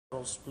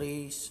Bibles,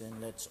 please, and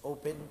let's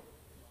open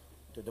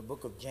to the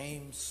book of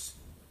James.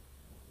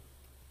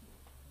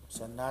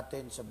 Buksan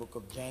natin sa book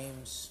of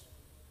James,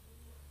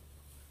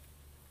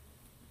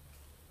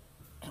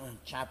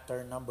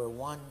 chapter number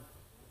 1.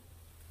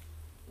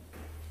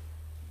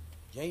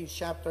 James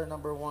chapter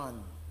number 1.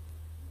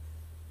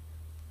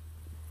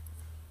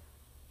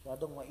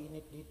 Masyadong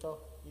mainit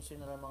dito.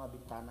 Yung na mga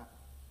bintana.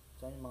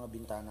 Saan yung mga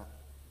bintana?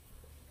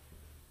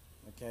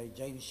 Okay,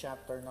 James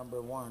chapter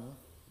number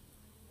 1.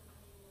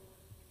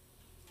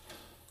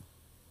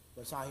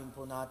 Basahin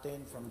po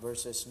natin from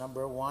verses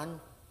number 1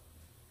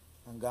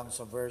 hanggang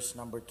sa verse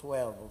number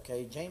 12.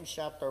 Okay, James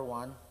chapter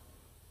 1,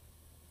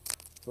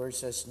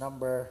 verses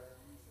number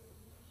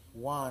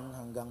 1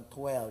 hanggang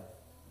 12.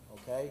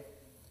 Okay?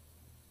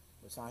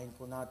 Basahin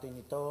po natin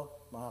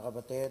ito, mga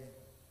kapatid.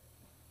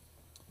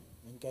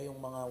 And kayong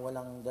mga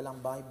walang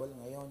dalang Bible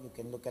ngayon, you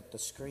can look at the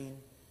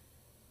screen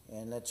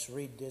and let's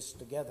read this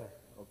together.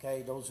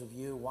 Okay, those of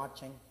you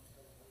watching,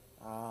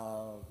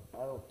 I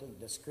don't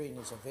think the screen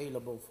is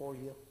available for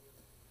you.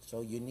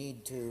 So you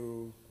need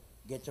to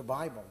get your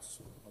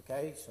Bibles.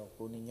 Okay? So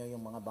kunin nyo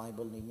yung mga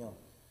Bible ninyo.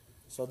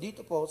 So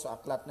dito po sa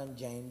aklat ng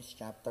James,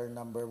 chapter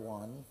number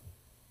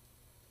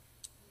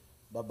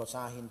 1,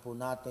 babasahin po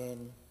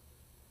natin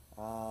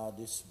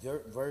these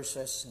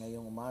verses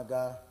ngayong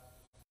umaga,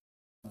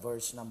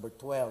 verse number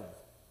 12.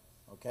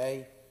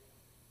 Okay?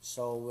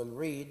 So we'll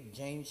read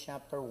James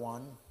chapter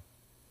 1,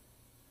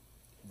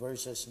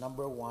 verses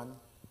number 1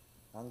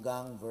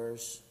 hanggang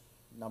verse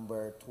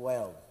number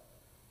 12.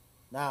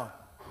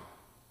 Now,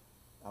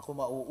 ako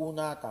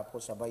mauuna,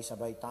 tapos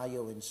sabay-sabay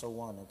tayo and so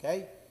on,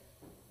 okay?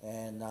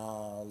 And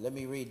let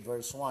me read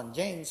verse 1.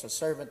 James, a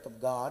servant of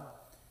God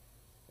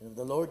and of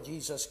the Lord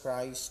Jesus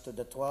Christ, to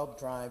the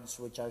 12 tribes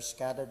which are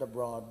scattered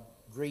abroad,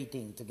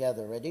 greeting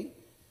together. Ready?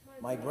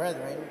 My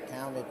brethren,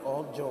 count it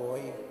all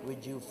joy when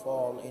you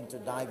fall into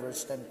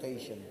diverse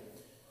temptation,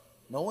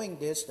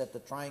 knowing this, that the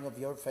trying of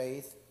your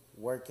faith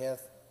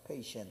worketh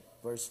patience.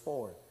 Verse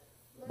 4.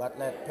 But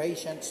let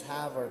patience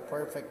have her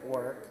perfect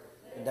work,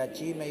 that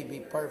ye may be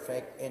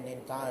perfect and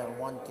entire,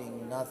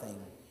 wanting nothing.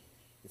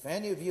 If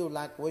any of you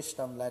lack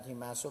wisdom, let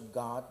him ask of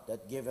God,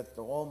 that giveth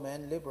to all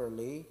men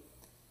liberally,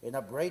 and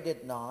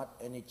upbraideth not,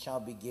 and it shall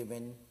be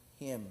given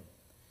him.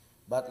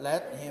 But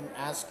let him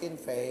ask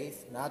in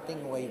faith,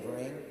 nothing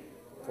wavering,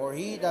 for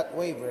he that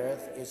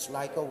wavereth is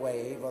like a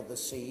wave of the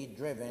sea,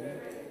 driven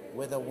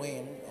with the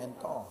wind and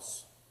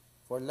tossed.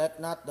 For let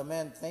not the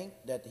man think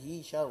that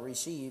he shall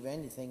receive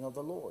anything of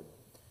the Lord.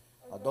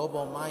 A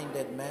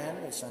double-minded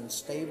man is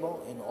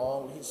unstable in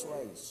all his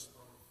ways.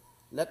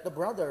 Let the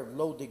brother of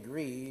low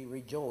degree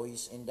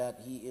rejoice in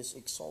that he is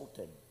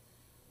exalted,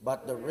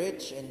 but the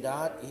rich in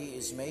that he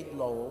is made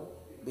low,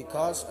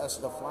 because as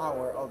the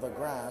flower of the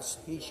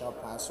grass he shall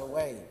pass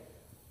away.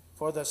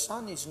 For the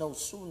sun is no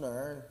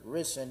sooner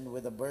risen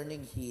with a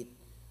burning heat,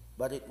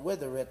 but it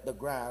withereth the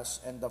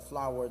grass, and the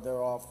flower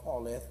thereof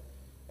falleth,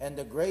 and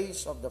the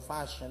grace of the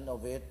fashion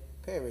of it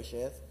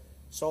perisheth.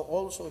 So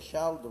also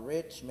shall the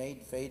rich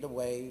made fade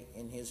away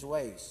in his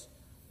ways.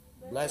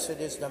 Blessed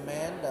is the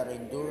man that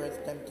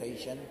endureth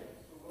temptation,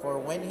 for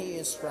when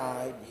he is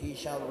tried, he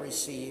shall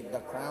receive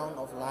the crown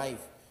of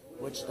life,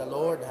 which the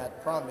Lord hath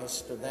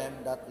promised to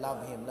them that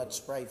love him. Let's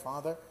pray.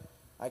 Father,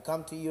 I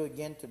come to you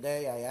again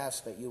today. I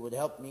ask that you would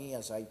help me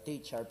as I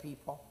teach our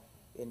people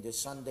in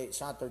this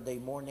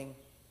Saturday morning.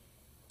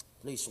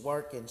 Please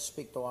work and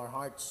speak to our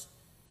hearts,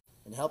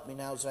 and help me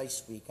now as I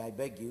speak. I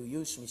beg you,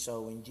 use me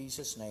so in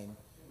Jesus' name.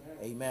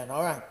 Amen.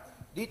 Alright.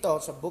 Dito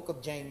sa book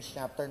of James,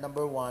 chapter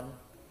number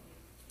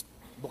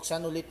 1,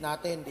 buksan ulit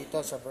natin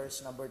dito sa verse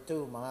number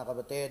 2, mga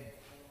kapatid.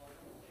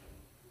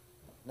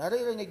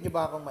 Naririnig niyo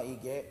ba akong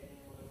maigi?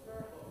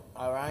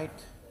 Alright.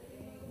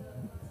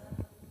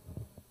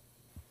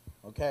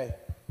 Okay.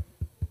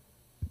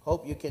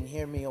 Hope you can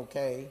hear me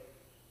okay.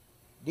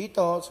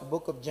 Dito sa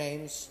book of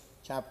James,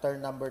 chapter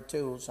number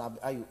 2,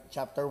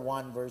 chapter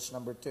 1, verse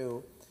number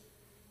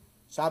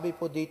 2, sabi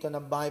po dito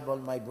ng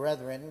Bible, my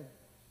brethren,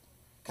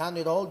 count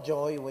it all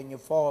joy when you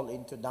fall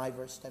into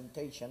diverse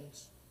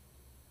temptations.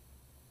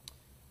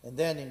 And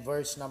then in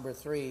verse number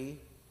 3,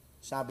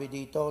 sabi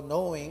dito,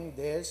 knowing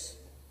this,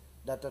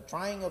 that the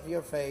trying of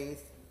your faith,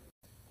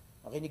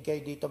 makinig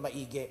kayo dito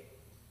maigi.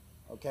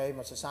 Okay,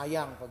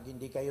 masasayang pag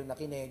hindi kayo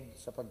nakinig,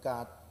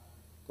 sapagkat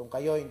kung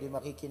kayo hindi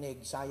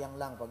makikinig, sayang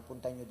lang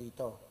pagpunta nyo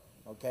dito.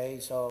 Okay,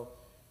 so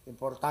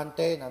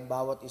importante na ang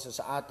bawat isa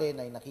sa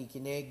atin ay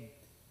nakikinig,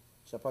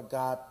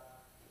 sapagkat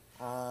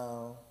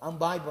ang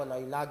Bible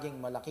ay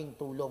laging malaking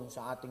tulong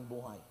sa ating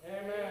buhay.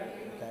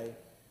 Amen. Okay?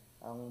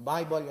 Ang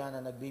Bible yan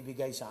na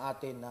nagbibigay sa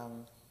atin ng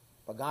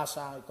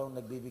pag-asa, itong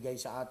nagbibigay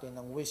sa atin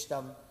ng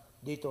wisdom.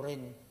 Dito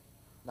rin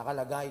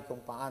nakalagay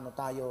kung paano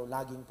tayo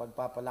laging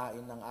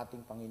pagpapalain ng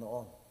ating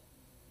Panginoon.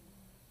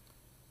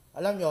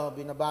 Alam nyo,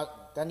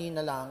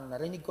 kanina lang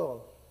narinig ko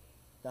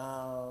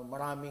na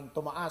maraming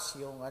tumaas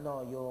yung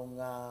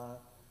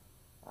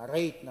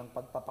rate ng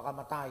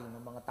pagpapakamatay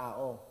ng mga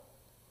tao.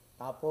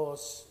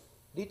 Tapos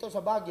dito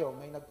sa Baguio,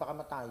 may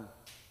nagpakamatay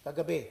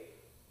kagabi.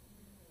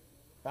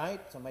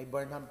 Right? Sa may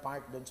Burnham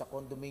Park, doon sa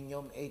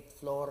condominium, 8th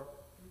floor,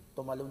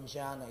 tumalon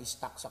siya,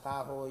 na-stuck sa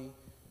kahoy,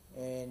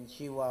 and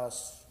she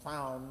was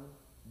found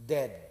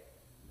dead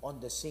on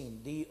the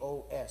scene.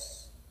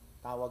 DOS,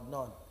 tawag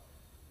nun.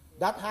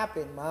 That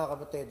happened, mga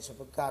kapatid,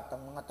 sapagkat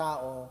ang mga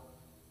tao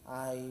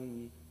ay,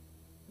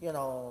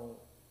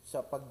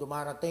 sa pag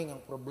dumarating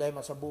ang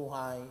problema sa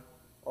buhay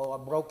o a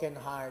broken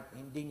heart,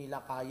 hindi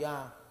nila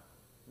kaya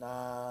na,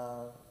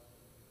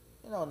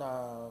 na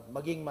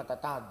maging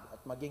matatag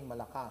at maging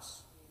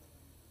malakas.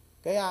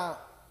 Kaya,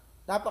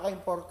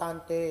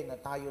 napaka-importante na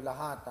tayo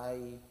lahat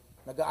ay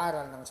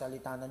nag-aaral ng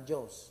salita ng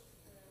Diyos.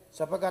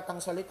 Sapagkat ang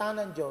salita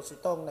ng Diyos,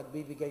 itong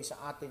nagbibigay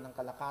sa atin ng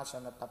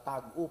kalakasan at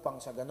tatag upang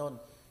sa ganon,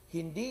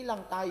 hindi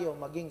lang tayo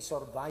maging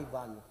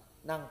survival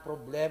ng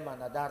problema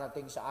na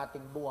darating sa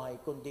ating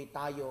buhay, kundi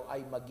tayo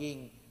ay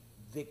maging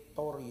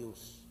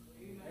victorious.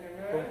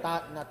 Kung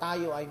na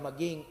tayo ay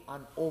maging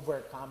an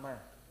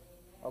overcomer.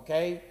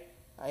 Okay?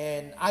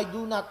 And I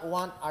do not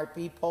want our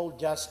people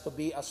just to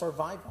be a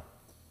survivor.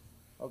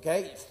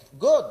 Okay?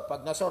 Good.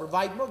 Pag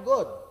na-survive mo,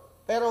 good.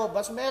 Pero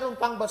meron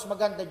pang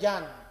maganda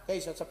dyan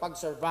kaysa sa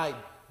pag-survive.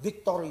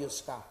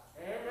 Victorious ka.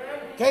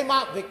 Amen. Came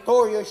out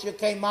victorious, you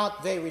came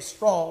out very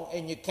strong,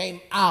 and you came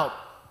out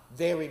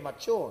very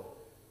mature.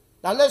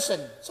 Now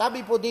listen,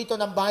 sabi po dito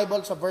ng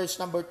Bible sa verse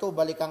number 2,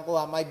 balikan ko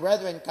my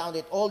brethren, count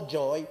it all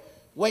joy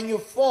when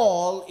you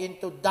fall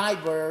into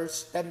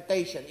diverse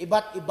temptation.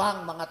 Iba't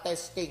ibang mga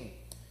testing.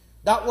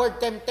 That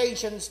word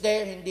temptations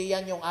there, hindi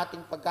yan yung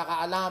ating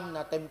pagkakaalam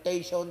na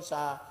temptation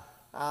sa,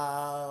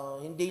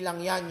 hindi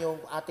lang yan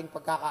yung ating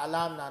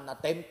pagkakaalam na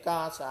natempt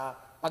ka sa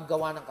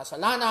paggawa ng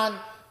kasalanan,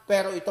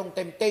 pero itong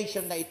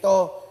temptation na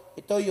ito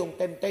yung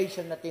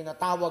temptation na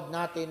tinatawag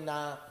natin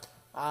na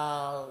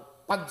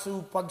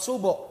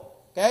pagsubok.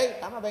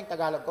 Okay? Tama ba yung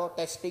Tagalog ko?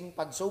 Testing,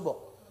 pagsubok.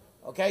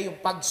 Okay? Yung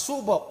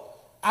pagsubok.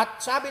 At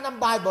sabi ng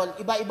Bible,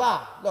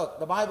 iba-iba. Look,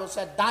 the Bible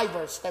said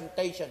diverse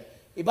temptation.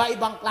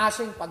 Iba-ibang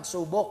klaseng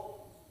pagsubok.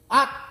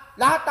 At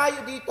lahat tayo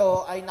dito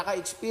ay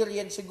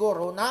naka-experience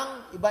siguro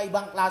ng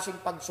iba-ibang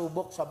klaseng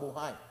pagsubok sa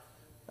buhay.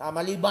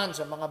 Maliban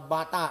sa mga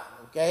bata,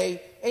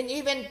 okay? And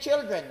even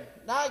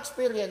children,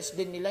 na-experience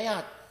din nila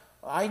yan.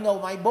 I know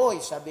my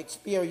boys have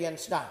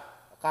experienced that.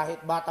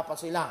 Kahit bata pa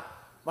sila.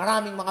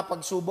 Maraming mga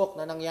pagsubok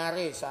na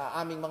nangyari sa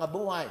aming mga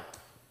buhay.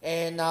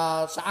 And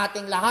sa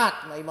ating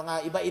lahat, may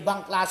mga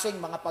iba-ibang klaseng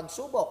mga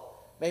pagsubok.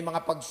 May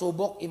mga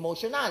pagsubok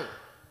emotional.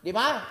 Di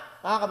ba?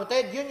 Mga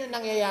kapatid, yun yung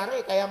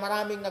nangyayari. Kaya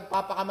maraming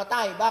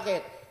nagpapakamatay.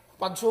 Bakit?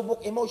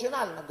 Pagsubok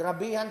emotional.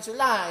 Nagrabihan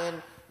sila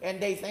and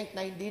they think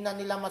na hindi na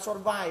nila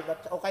masurvive.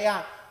 O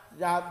kaya,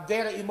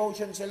 very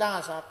emotion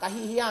sila sa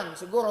kahihiyan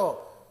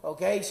siguro.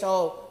 Okay?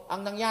 So,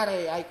 ang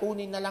nangyari ay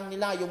kunin na lang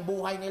nila yung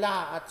buhay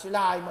nila at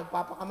sila ay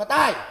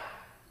magpapakamatay.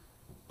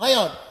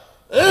 Ngayon,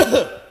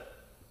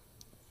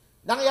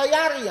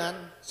 nangyayari yan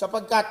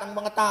sapagkat ang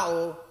mga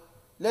tao,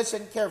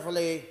 listen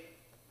carefully,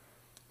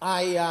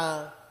 ay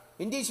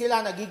hindi sila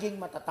nagiging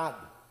matatag.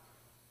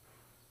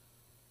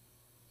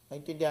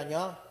 Naintindihan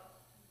nyo?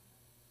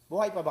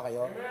 Buhay pa ba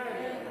kayo?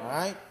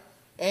 Alright?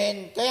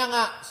 And kaya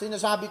nga,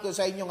 sinasabi ko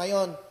sa inyo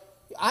ngayon,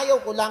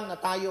 ayaw ko lang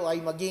na tayo ay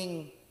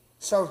maging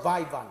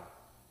survival.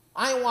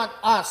 I want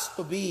us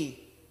to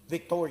be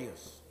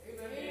victorious.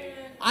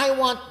 I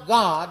want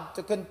God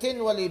to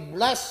continually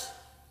bless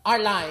our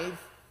life,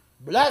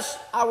 bless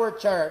our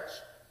church,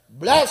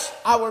 bless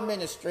our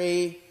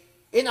ministry,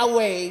 in a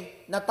way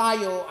na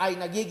tayo ay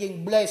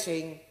nagiging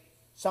blessing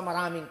sa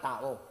maraming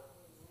tao.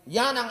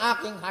 Yan ang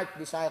aking heart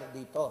desire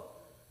dito.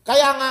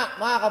 Kaya nga,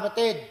 mga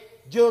kapatid,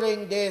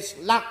 during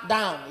this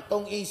lockdown,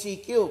 itong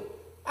ECQ,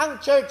 ang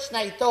church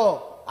na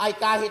ito ay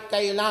kahit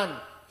kailan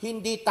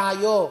hindi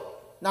tayo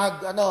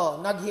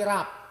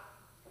naghirap.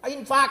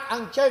 In fact,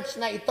 ang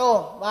church na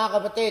ito, mga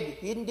kapatid,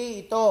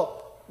 hindi ito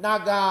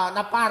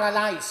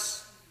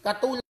na-paralyze.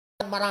 Katulad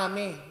ng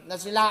marami na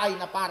sila ay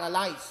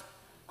na-paralyze.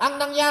 Ang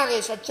nangyari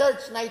sa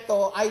church na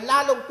ito ay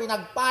lalong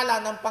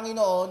pinagpala ng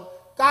Panginoon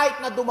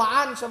kahit na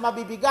dumaan sa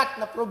mabibigat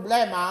na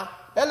problema.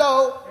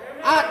 Hello?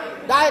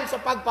 At dahil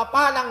sa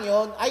pagpapalang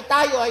yon, ay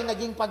tayo ay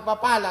naging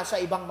pagpapala sa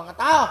ibang mga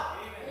tao.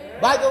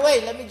 By the way,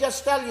 let me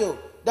just tell you,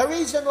 the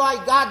reason why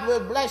God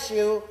will bless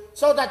you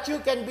so that you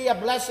can be a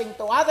blessing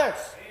to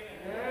others.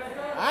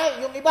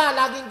 Ay, yung iba,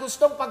 laging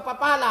gustong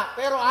pagpapala,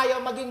 pero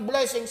ayaw maging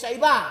blessing sa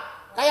iba.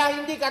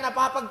 Kaya hindi ka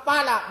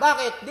napapagpala.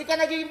 Bakit? Hindi ka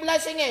naging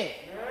blessing eh.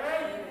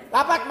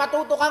 Dapat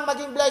matuto kang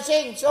maging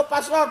blessing. So,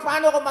 Pastor,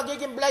 paano ko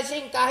magiging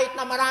blessing kahit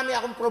na marami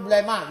akong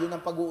problema? Yun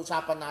ang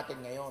pag-uusapan natin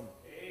ngayon.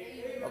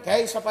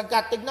 Okay?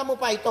 Sapagkat, tignan mo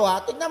pa ito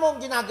ha. Tignan mo ang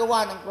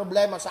ginagawa ng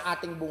problema sa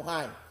ating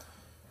buhay.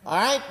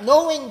 Alright?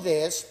 Knowing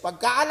this,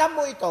 pagkaalam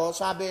mo ito,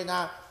 sabi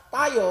na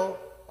tayo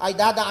ay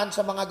dadaan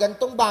sa mga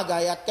gantong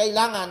bagay at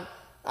kailangan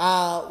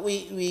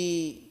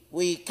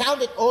we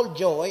count it all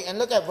joy.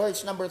 And look at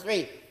verse number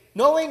 3.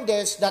 Knowing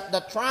this, that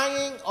the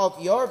trying of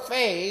your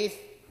faith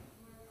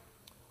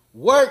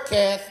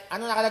worketh,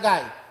 ano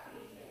nakalagay?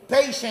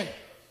 Patient.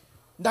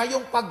 Na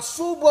yung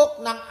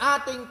pagsubok ng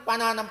ating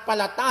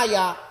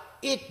pananampalataya,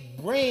 it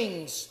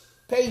brings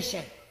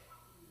patient.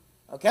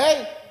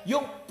 Okay?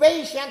 Yung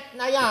patient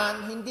na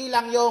yan, hindi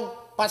lang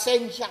yung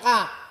pasensya ka.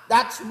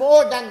 That's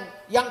more than,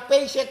 yung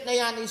patient na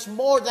yan is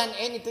more than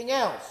anything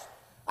else.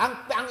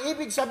 Ang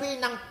ibig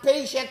sabihin ng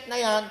patient na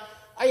yan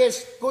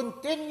is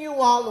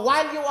continual,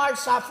 while you are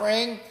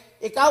suffering,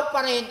 ikaw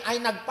pa rin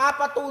ay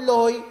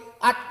nagpapatuloy,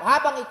 at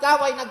habang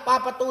ikaw ay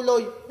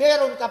nagpapatuloy,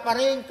 meron ka pa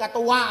rin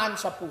katuwaan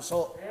sa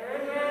puso.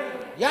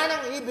 Yan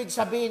ang ibig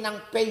sabihin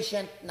ng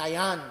patient na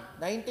yan.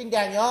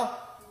 Naintindihan nyo?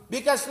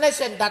 Because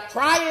listen, the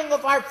trying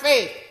of our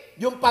faith,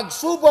 yung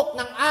pagsubok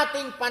ng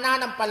ating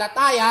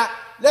pananampalataya,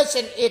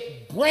 listen,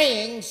 it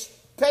brings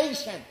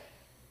patience.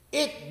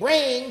 It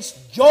brings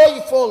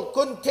joyful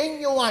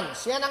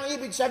continuance. Yan ang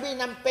ibig sabihin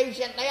ng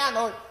patient na yan,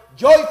 or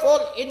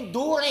joyful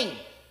enduring.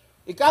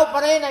 Ikaw pa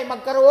rin ay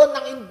magkaroon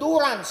ng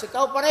endurance.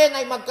 Ikaw pa rin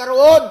ay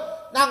magkaroon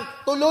ng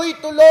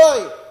tuloy-tuloy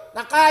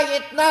na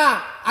kahit na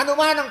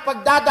anuman ang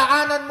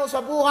pagdadaanan mo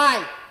sa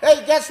buhay,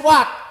 hey, guess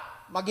what?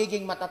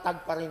 Magiging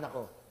matatag pa rin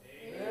ako.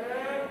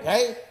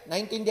 Okay?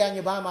 Naintindihan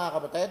niyo ba, mga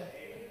kapatid?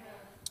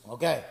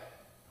 Okay.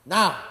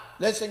 Now,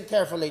 listen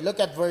carefully.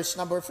 Look at verse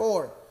number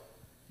 4.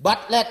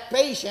 But let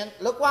patient,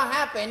 look what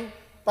happened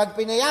pag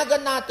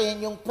pinayagan natin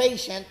yung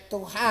patient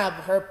to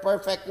have her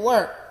perfect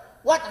work.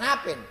 What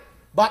happened?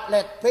 But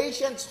let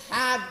patience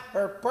have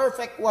her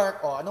perfect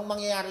work. O, anong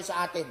mangyayari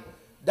sa atin?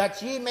 That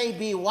ye may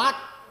be what?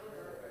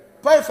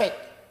 Perfect.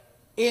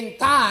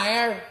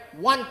 Entire,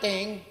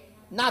 wanting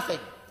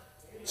nothing.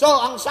 So,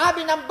 ang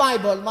sabi ng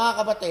Bible, mga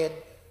kapatid,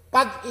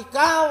 pag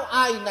ikaw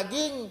ay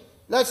naging,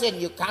 listen,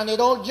 you count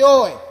it all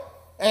joy.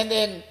 And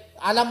then,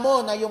 alam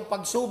mo na yung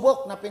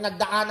pagsubok na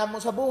pinagdaanan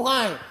mo sa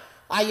buhay,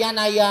 ayan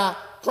ay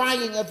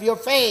trying of your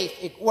faith.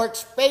 It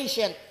works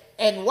patient.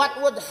 And what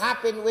would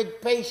happen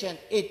with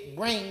patient? It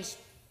brings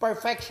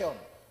perfection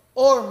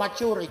or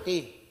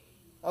maturity.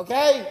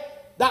 Okay?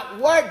 That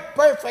word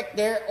perfect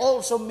there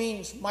also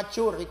means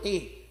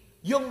maturity.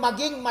 Yung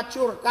maging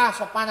mature ka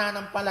sa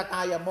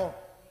pananampalataya mo.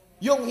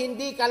 Yung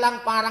hindi ka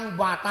lang parang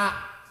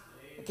bata.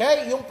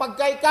 Okay? Yung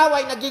pagka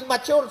ikaw ay naging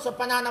mature sa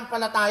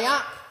pananampalataya,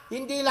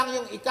 hindi lang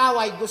yung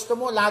ikaw ay gusto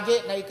mo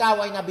lagi na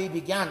ikaw ay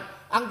nabibigyan.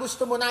 Ang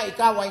gusto mo na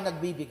ikaw ay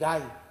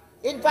nagbibigay.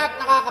 In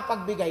fact,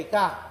 nakakapagbigay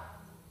ka.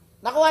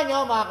 Nakuha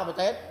nyo, mga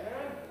kapatid?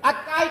 At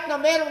kahit na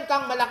meron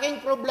kang malaking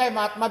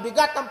problema at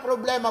mabigat ang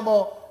problema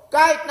mo,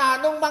 kahit na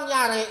anong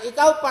mangyari,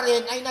 ikaw pa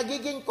rin ay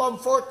nagiging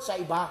comfort sa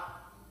iba.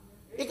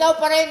 Ikaw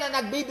pa rin na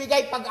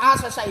nagbibigay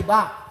pag-asa sa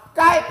iba.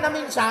 Kahit na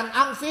minsan,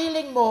 ang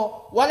feeling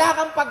mo, wala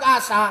kang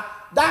pag-asa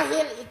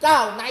dahil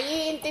ikaw,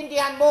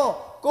 naiintindihan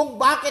mo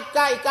kung bakit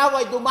ikaw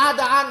ay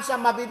dumadaan sa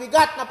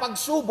mabibigat na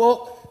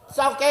pagsubok.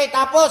 So, okay,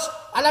 tapos,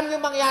 alam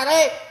niyo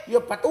mangyari,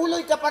 yung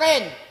patuloy ka pa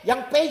rin.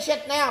 Yung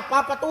patient na yan,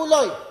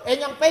 papatuloy. And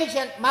yung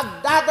patient,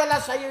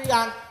 magdadala sa iyo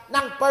yan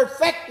ng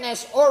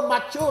perfectness or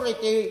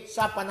maturity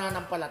sa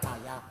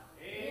pananampalataya.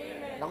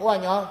 Nakuha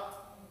nyo?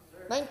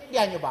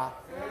 Naintindihan nyo ba?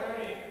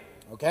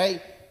 Okay?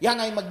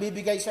 Yan ay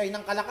magbibigay sa iyo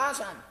ng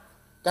kalakasan.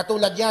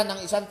 Katulad yan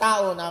ng isang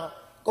tao na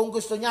kung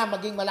gusto niya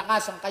maging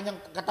malakas ang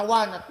kanyang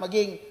katawan at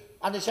maging,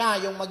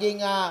 yung maging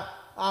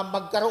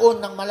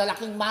magkaroon ng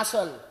malalaking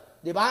muscle.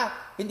 Di ba?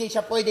 Hindi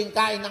siya pwedeng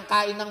kain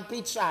ng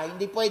pizza,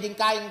 hindi pwedeng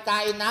kain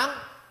ng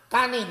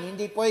kanin,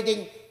 hindi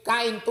pwedeng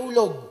kain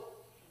tulog.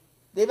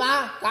 Di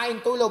ba?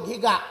 Kain tulog,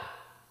 higa.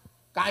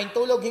 Kain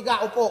tulog,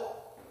 higa, upo.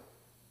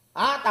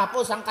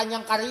 Tapos ang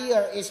kanyang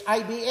career is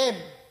IBM.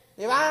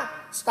 Di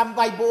ba?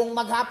 Standby buong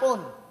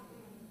maghapon.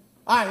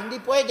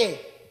 Hindi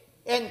pwede.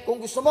 And kung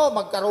gusto mo,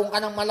 magkaroon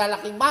ka ng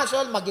malalaking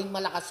muscle, maging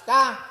malakas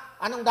ka,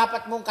 anong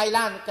dapat mong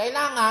kailangan?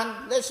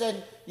 Kailangan,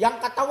 listen,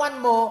 yung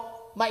katawan mo,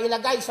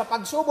 mailagay sa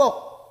pagsubok.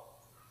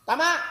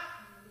 Tama?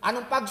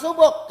 Anong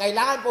pagsubok?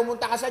 Kailangan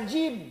pumunta ka sa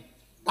gym.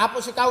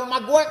 Tapos ikaw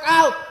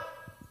mag-workout.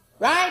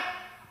 Right?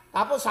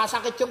 Tapos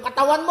sasakit yung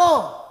katawan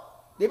mo.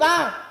 Di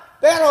ba?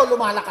 Pero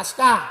lumalakas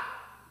ka.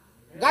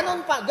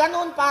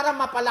 Ganon para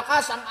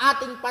mapalakas ang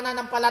ating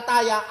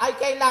pananampalataya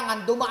ay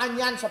kailangan dumaan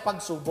yan sa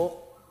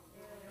pagsubok.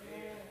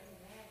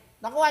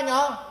 Nakuha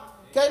nyo?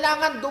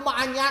 Kailangan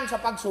dumaan yan sa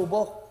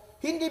pagsubok.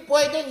 Hindi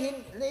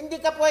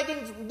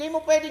mo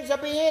pwedeng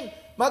sabihin,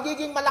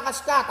 magiging malakas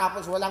ka,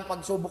 tapos walang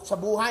pagsubok sa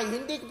buhay.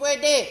 Hindi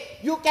pwede.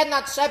 You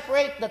cannot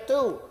separate the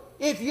two.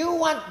 If you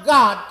want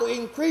God to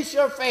increase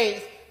your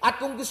faith, at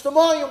kung gusto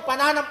mo, yung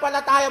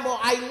pananampalataya mo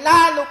ay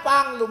lalo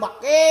pang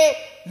lumaki,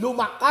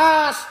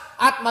 lumakas,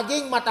 at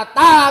maging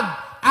matatag,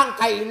 ang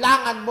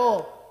kailangan mo,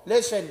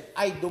 listen,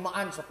 ay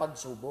dumaan sa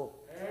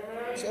pagsubok.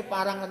 Kasi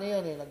parang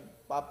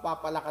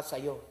nagpapalakas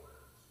sa'yo.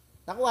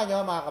 Nakuha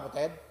nyo, mga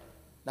kapatid?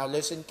 Now,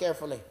 listen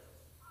carefully.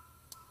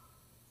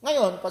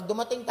 Ngayon, pag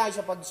dumating tayo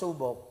sa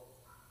pagsubok,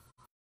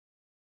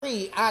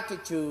 3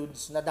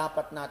 attitudes na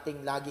dapat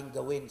nating laging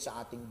gawin sa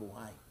ating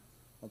buhay.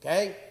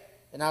 Okay?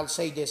 And I'll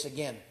say this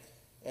again.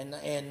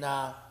 And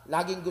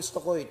laging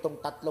gusto ko itong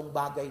 3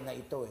 bagay na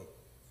ito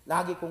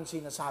Lagi kong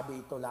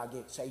sinasabi ito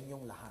lagi sa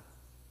inyong lahat.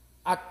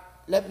 At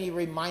let me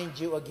remind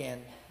you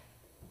again,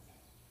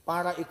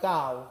 para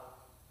ikaw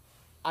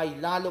ay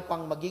lalo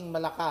pang maging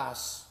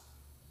malakas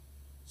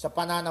sa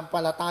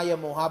pananampalataya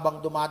mo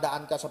habang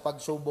dumadaan ka sa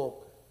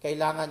pagsubok,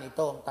 kailangan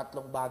ito ang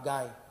tatlong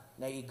bagay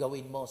na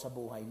igawin mo sa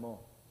buhay mo.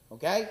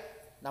 Okay?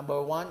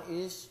 Number 1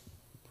 is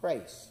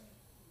praise.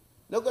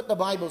 Look what the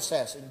Bible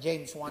says in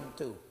James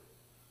 1:2.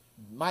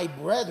 My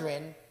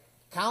brethren,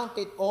 count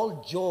it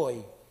all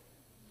joy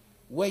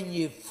when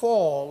ye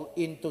fall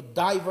into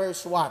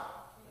diverse what?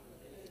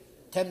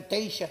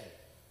 Temptation.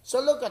 So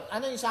look at,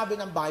 ano yung sabi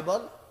ng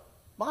Bible?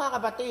 Mga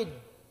kapatid,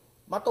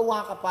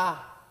 matuwa ka pa.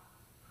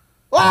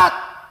 What?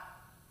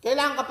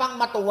 Kailangan ka pang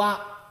matuwa.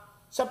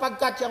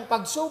 Sapagkat yung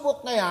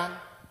pagsubok na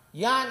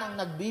yan ang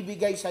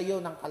nagbibigay sa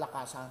iyo ng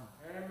kalakasan.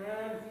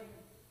 Amen.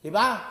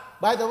 Diba?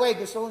 By the way,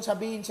 gusto kong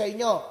sabihin sa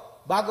inyo,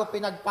 bago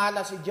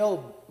pinagpala si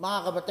Job, mga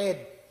kapatid,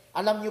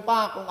 alam niyo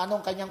pa kung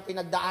anong kanyang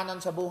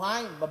pinagdaanan sa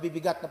buhay?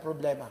 Mabibigat na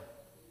problema.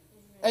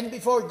 And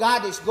before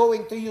God is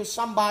going to use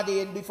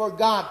somebody, and before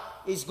God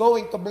is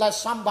going to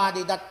bless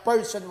somebody, that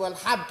person will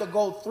have to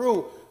go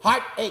through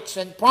heartaches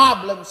and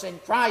problems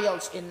and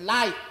trials in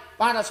life.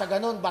 Para sa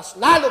ganun, mas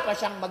lalo pa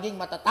siyang maging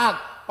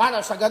matatag. Para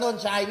sa ganun,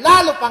 siya ay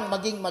lalo pang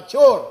maging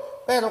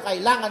mature. Pero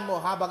kailangan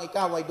mo habang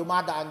ikaw ay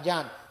dumadaan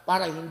dyan,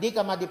 para hindi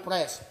ka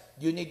ma-depress,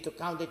 you need to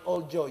count it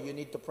all joy. You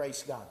need to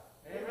praise God.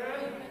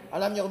 Amen.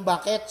 Alam niyo kung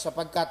bakit?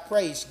 Sapagkat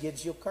praise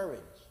gives you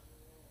courage.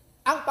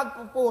 Ang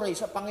pagpupuri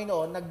sa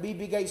Panginoon,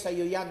 nagbibigay sa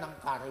iyo yan ng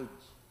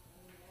courage.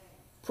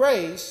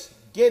 Praise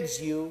gives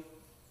you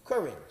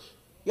courage.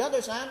 You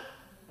understand?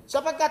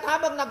 Sapagkat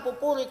habang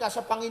nagpupuri ka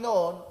sa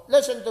Panginoon,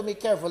 listen to me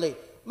carefully,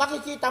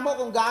 makikita mo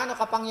kung gaano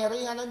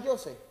kapangyarihan ng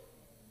Diyos eh.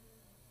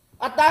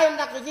 At dahil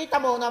nakikita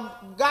mo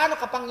na gaano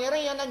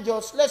kapangyarihan ng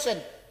Diyos,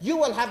 listen, you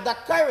will have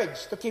that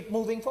courage to keep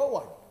moving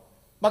forward.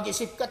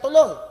 Mag-isip ka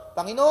tuloy,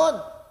 Panginoon,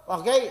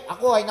 okay,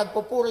 ako ay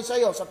nagpupuri sa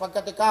iyo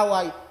sapagkat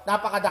ikaw ay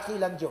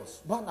napakadakilang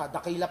Diyos. Ba,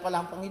 nadakila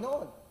pala ang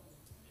Panginoon.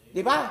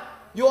 Di ba?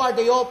 You are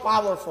the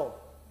all-powerful.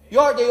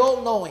 You are the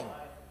all-knowing.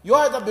 You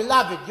are the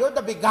beloved. You're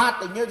the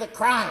begotten. You're the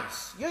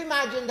Christ. You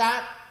imagine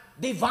that?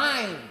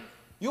 Divine.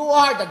 You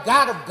are the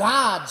God of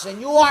gods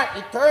and you are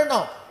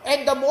eternal.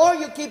 And the more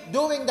you keep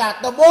doing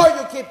that, the more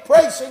you keep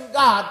praising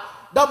God,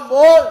 the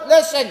more,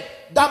 listen,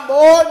 the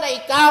more na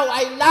ikaw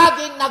ay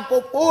laging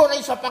nagpupuri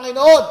sa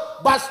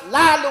Panginoon, mas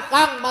lalo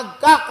kang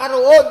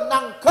magkakaroon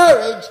ng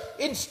courage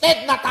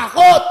instead na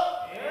takot.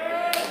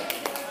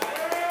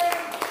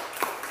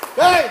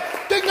 Okay,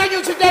 tingnan niyo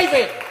si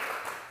David.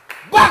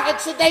 Bakit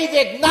si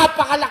David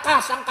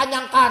napakalakas ang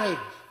kanyang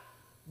courage?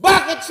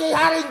 Bakit si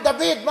Haring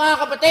David, mga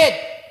kapatid,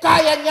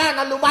 kaya niya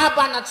na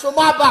lumaban at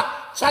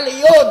sumabak sa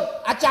leon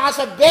at saka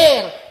sa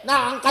bear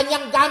na ang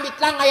kanyang gamit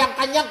lang ay ang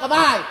kanyang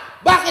kamay?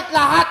 Bakit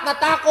lahat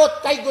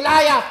natakot kay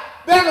Goliath?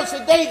 Pero si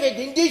David,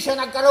 hindi siya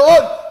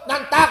nagkaroon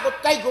ng takot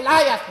kay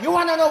Goliath. You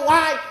wanna know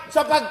why?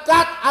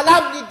 Sapagkat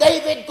alam ni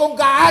David kung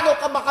gaano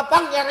ka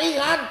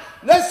makapangyarihan.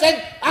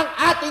 Listen, ang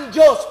ating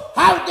Diyos.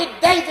 How did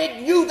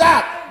David knew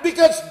that?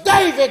 Because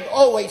David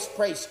always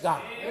praised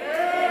God.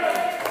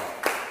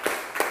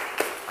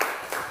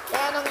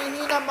 Kaya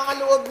nanghihina ang mga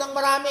loob ng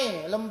marami.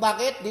 Alam mo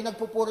bakit? Di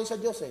nagpupuri sa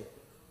Diyos eh.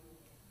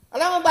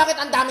 Alam mo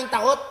bakit ang daming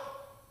takot?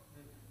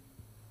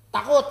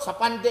 Takot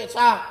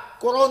sa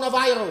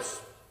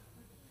coronavirus.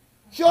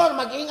 Sure,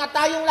 mag-ingat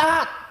tayong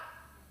lahat.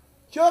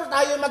 Sure,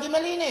 tayo maging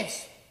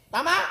malinis.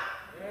 Tama?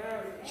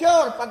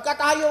 Sure, pagka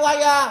tayo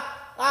ay,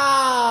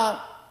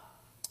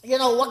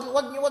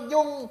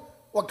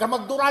 wag kang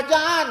magdura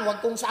dyan, wag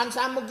kung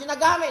saan-saan mo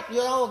ginagamit,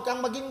 wag kang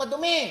maging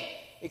madumi,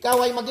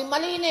 ikaw ay maging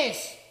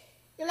malinis.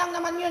 Yun lang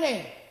naman yun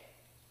eh.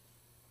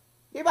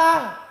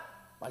 Diba?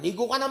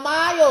 Maligo ka na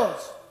maayos.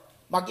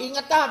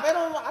 Mag-ingat ka.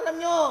 Pero alam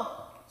nyo,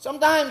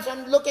 sometimes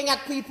I'm looking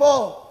at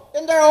people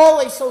and they're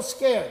always so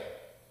scared.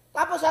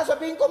 Tapos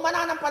sasabihin ko,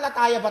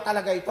 mananampalataya ba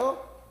talaga ito?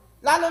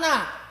 Lalo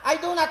na, I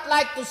do not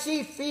like to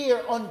see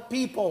fear on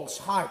people's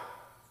heart.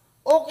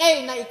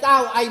 Okay na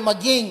ikaw ay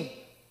maging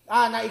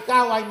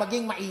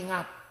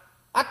maingat.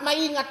 At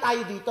maingat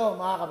tayo dito,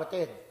 mga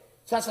kapatid.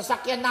 Sa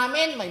sasakyan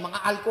namin, may mga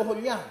alcohol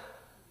yan.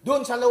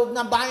 Doon sa loob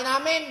ng bahay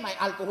namin, may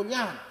alcohol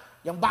yan.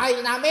 Yung bahay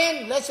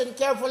namin, listen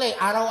carefully,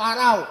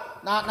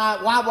 araw-araw,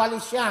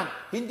 nawawalis yan.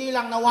 Hindi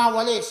lang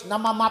nawawalis,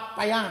 namamap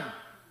pa yan.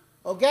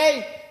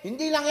 Okay?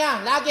 Hindi lang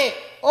yan, lagi,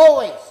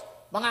 always.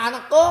 Mga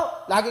anak ko,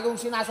 lagi kong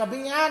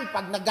sinasabihan,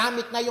 pag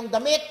nagamit na yung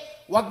damit,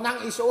 wag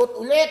nang isuot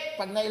ulit.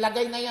 Pag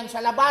nailagay na yan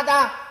sa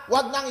labada,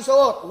 wag nang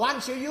isuot.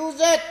 Once you use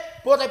it,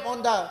 put it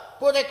on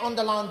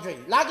the laundry.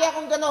 Lagi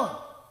akong ganon.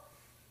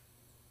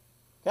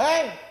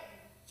 Okay?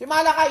 Si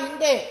Malakay,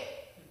 hindi.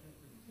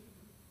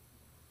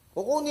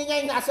 Kukunin niya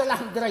yung nasa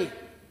laundry.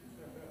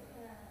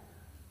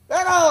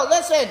 Pero,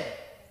 listen,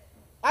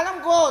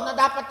 alam ko na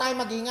dapat tayo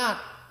mag-ingat.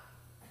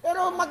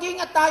 Pero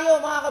mag-ingat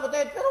tayo, mga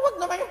kapatid. Pero wag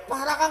naman yung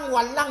para kang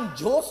walang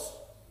Diyos.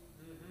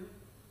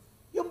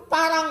 Yung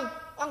parang,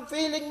 ang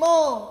feeling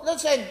mo,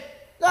 listen,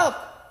 look,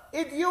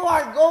 if you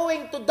are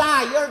going to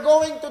die, you're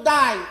going to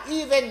die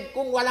even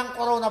kung walang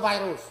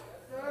coronavirus.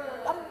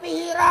 Ang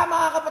pihira,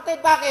 mga kapatid.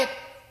 Bakit?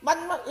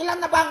 Ilan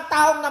na ba ang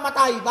taong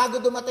namatay bago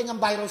dumating ang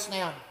virus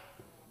na yan?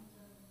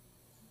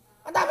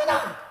 Ang dami na.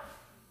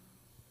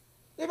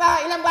 Diba?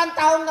 Ilan ba ang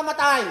taong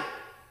namatay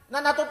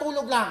na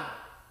natutulog lang?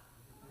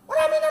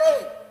 Marami na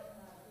rin.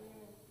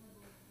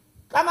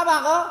 Tama ba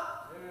ako?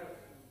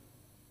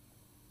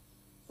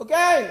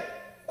 Okay.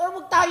 Pero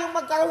huwag tayong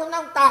magkaroon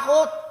ng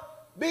takot.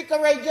 Be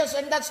courageous,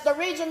 and that's the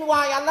reason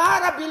why a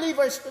lot of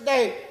believers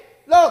today,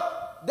 look,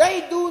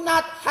 they do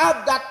not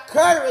have that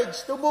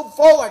courage to move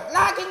forward.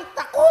 Laging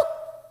takot.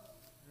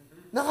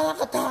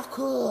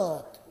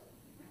 Nakakatakot.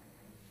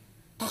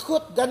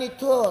 Takot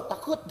ganito,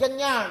 takot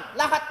ganyan.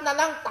 Lahat na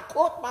lang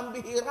takot,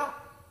 mambihira.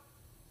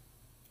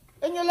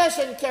 And you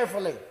listen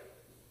carefully.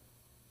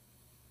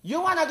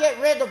 You want to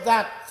get rid of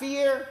that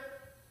fear,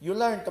 you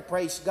learn to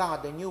praise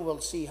God, and you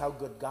will see how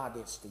good God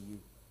is to you.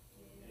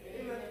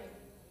 Amen.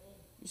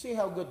 You see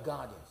how good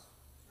God is.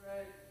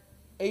 Right.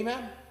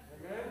 Amen?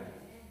 Amen.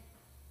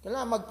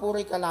 Kailangan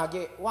magpuri ka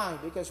lagi. Why?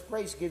 Because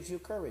praise gives you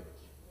courage.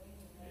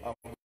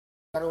 Okay.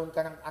 Karoon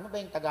ka ng, ano ba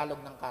yung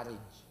Tagalog ng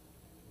courage?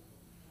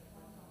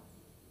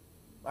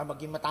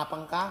 Maging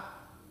matapang ka?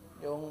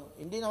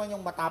 Hindi naman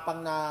yung matapang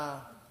na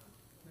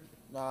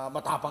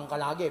matapang ka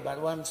lagi.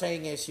 But what I'm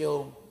saying is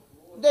yun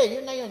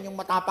na yun, yung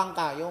matapang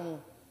ka, yung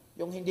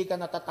hindi ka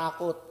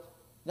natatakot.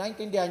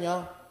 Naintindihan nyo?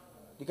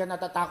 Hindi ka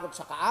natatakot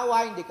sa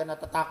kaaway, hindi ka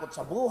natatakot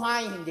sa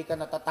buhay, hindi ka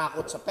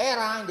natatakot sa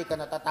pera, hindi ka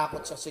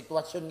natatakot sa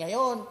sitwasyon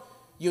ngayon.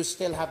 You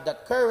still have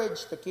that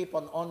courage to keep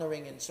on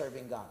honoring and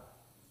serving God.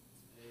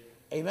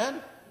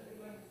 Amen?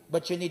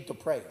 But you need to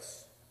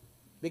praise.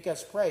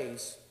 Because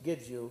praise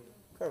gives you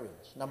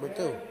courage. Number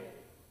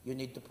 2, you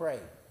need to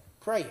pray.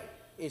 Prayer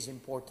is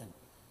important.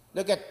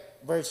 Look at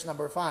verse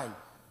number 5.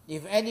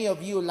 If any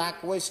of you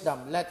lack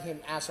wisdom, let him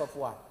ask of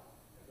what?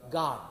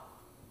 God.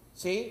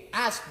 See?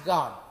 Ask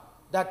God,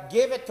 that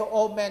give it to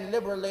all men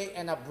liberally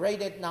and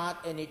upbraid it not,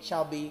 and it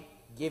shall be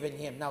given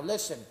him. Now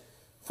listen,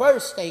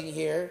 first thing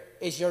here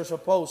is you're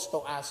supposed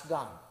to ask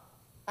God.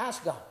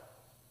 Ask God.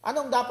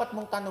 Anong dapat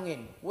mong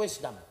tanungin?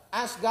 Wisdom.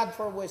 Ask God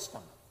for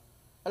wisdom.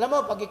 Alam mo,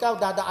 pag ikaw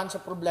dadaan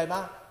sa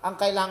problema, ang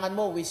kailangan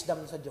mo,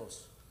 wisdom sa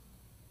Diyos.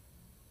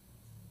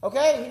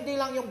 Okay? Hindi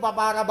lang yung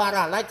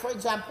babara-bara. Like for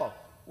example,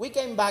 we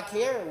came back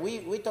here,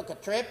 we took a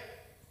trip.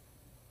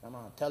 I'm not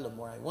going to tell them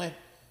where I went.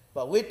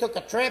 But we took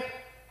a trip,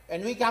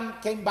 and we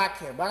came back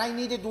here. But I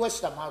needed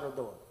wisdom how to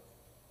do it.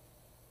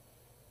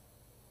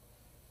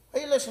 Are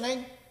you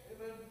listening?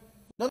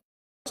 Noon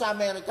sa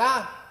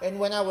America, and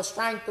when I was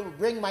trying to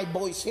bring my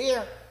boys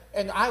here,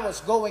 and I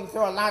was going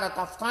through a lot of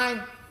tough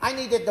time, I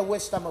needed the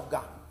wisdom of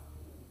God.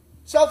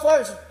 So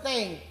first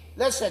thing,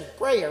 listen,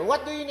 prayer.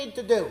 What do you need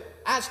to do?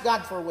 Ask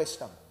God for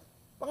wisdom.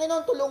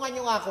 Panginoon, tulungan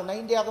niyo nga ako na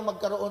hindi ako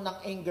magkaroon ng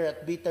anger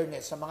at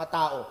bitterness sa mga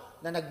tao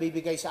na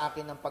nagbibigay sa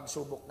akin ng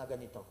pagsubok na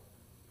ganito.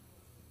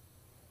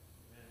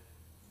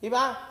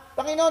 Diba?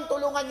 Panginoon,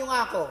 tulungan niyo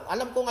nga ako.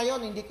 Alam ko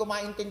ngayon, hindi ko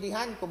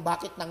maintindihan kung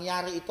bakit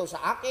nangyari ito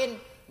sa akin,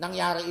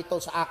 nangyari ito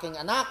sa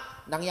aking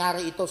anak,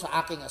 nangyari ito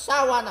sa aking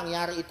asawa,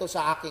 nangyari ito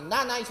sa aking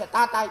nanay, sa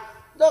tatay.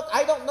 Look,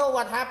 I don't know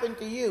what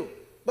happened to you,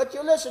 but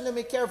you listen to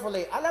me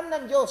carefully. Alam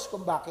ng Diyos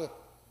kung bakit.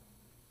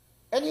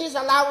 And He's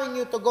allowing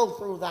you to go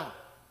through that.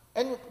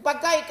 And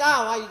pagka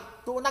ikaw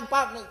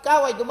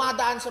ay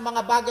dumadaan sa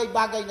mga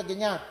bagay-bagay na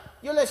ganyan,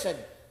 you listen,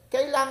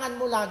 kailangan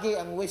mo lagi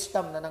ang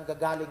wisdom na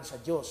nanggagaling sa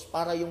Diyos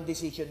para yung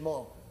decision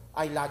mo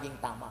ay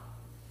laging tama.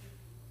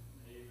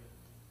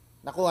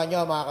 Nakuha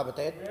nyo mga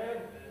kapatid?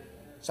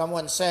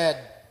 Someone said,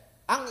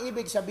 ang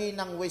ibig sabihin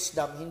ng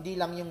wisdom, hindi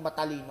lang yung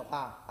matalino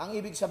ka. Ang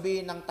ibig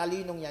sabihin ng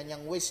talinong yan,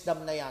 yung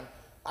wisdom na yan,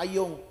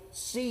 ay yung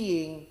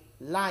seeing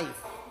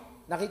life.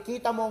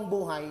 Nakikita mo ang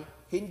buhay,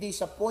 hindi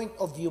sa point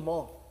of view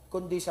mo,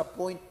 kundi sa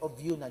point of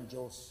view ng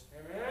Diyos.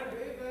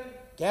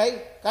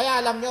 Okay?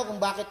 Kaya alam nyo kung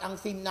bakit ang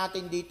theme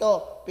natin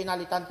dito,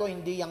 pinalitan ko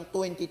hindi yung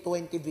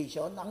 2020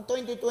 vision. Ang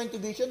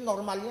 2020 vision,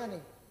 normal yan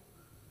eh.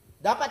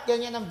 Dapat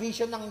ganyan ang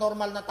vision ng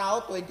normal na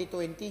tao,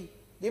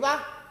 2020. Di ba?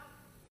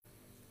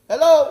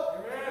 Hello?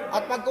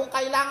 At pag kung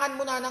kailangan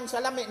mo na ng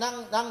salamin,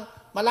 ng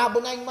malabo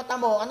na yung mata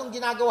mo, anong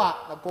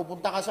ginagawa?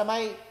 Nagpupunta ka sa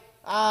may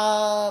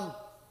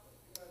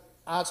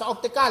sa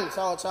optical,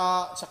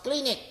 sa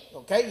clinic.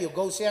 Okay? You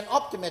go see an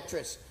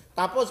optometrist.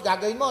 Tapos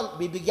gagawin mo,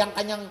 bibigyan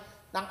ka niyang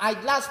ng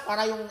eyeglass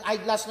para yung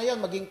eyeglass na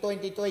yon maging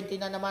 2020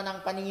 na naman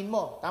ang paningin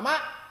mo. Tama?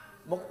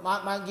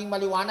 Maging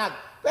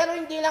maliwanag. Pero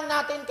hindi lang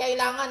natin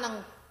kailangan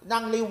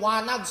ng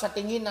liwanag sa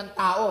tingin ng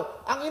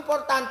tao. Ang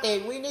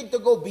importante, we need to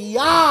go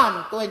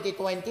beyond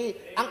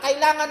 2020. Ang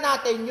kailangan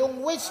natin,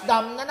 yung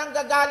wisdom na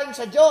nanggagaling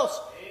sa Diyos.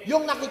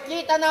 Yung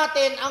nakikita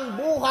natin ang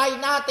buhay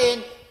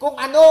natin kung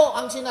ano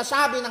ang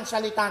sinasabi ng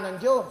salita ng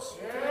Diyos.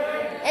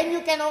 And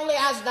you can only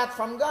ask that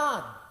from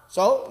God.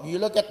 So, you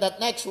look at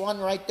that next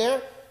one right there.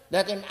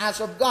 Let him ask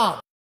of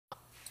God.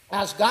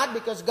 Ask God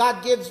because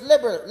God gives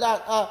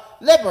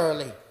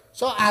liberally.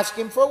 So, ask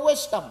Him for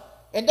wisdom.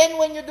 And then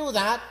when you do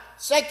that,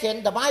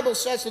 second, the Bible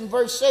says in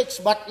verse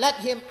 6, but let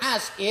him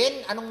ask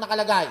in, anong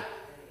nakalagay?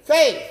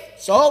 Faith.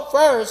 So,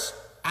 first,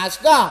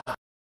 ask God.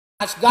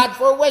 Ask God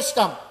for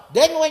wisdom.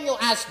 Then when you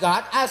ask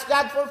God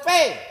for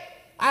faith.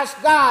 Ask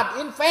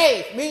God in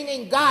faith,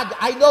 meaning, God,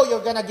 I know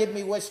you're gonna give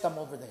me wisdom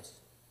over this.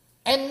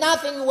 And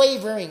nothing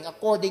wavering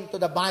according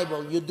to the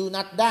Bible. You do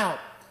not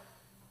doubt.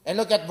 And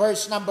look at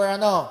verse number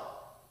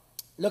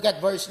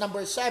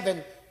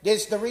 7.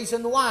 This is the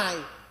reason why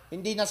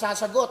hindi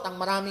nasasagot ang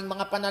maraming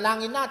mga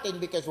panalangin natin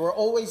because we're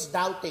always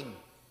doubting.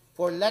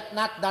 For let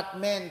not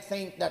that man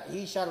think that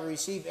he shall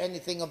receive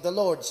anything of the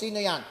Lord. Sino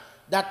yan?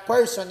 That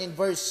person in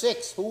verse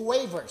 6 who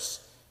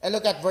wavers. And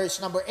look at verse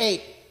number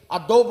 8. A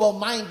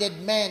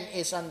double-minded man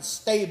is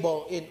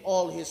unstable in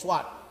all his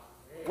what?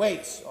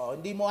 Ways. O,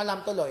 hindi mo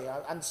alam tuloy.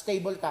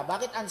 Unstable ka.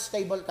 Bakit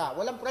unstable ka?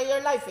 Walang prayer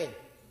life eh.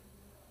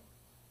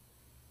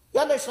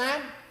 You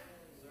understand?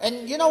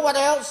 And you know what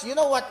else? You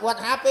know what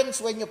happens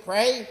when you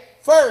pray?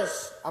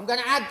 First, I'm going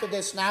to add to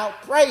this now,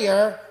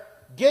 prayer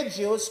gives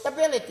you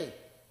stability.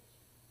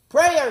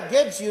 Prayer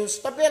gives you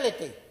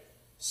stability.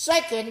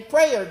 Second,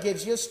 prayer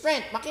gives you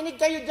strength.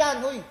 Makinig kayo dyan,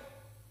 huy.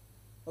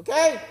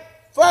 Okay?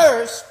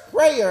 First,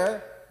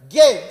 prayer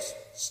gives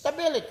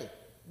stability.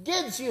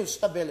 Gives you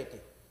stability.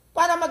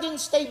 Para maging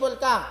stable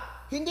ka.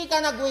 Hindi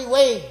ka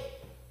nag-wave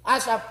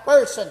as a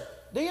person.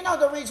 Do you know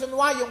the reason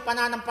why yung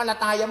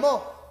pananampalataya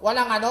mo,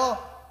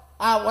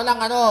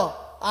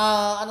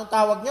 anong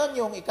tawag nyon?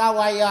 Yung ikaw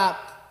ay,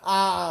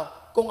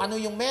 kung ano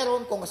yung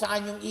meron, kung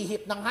saan yung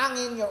ihip ng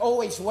hangin, you're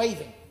always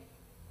waving.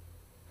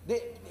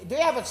 Do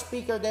you have a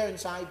speaker there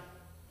inside?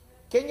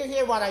 Can you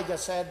hear what I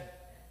just said?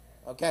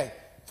 Okay.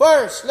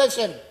 First,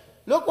 listen.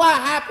 Look what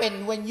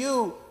happened when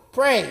you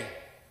pray.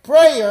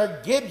 Prayer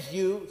gives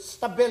you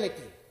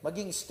stability.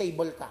 Maging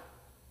stable ka.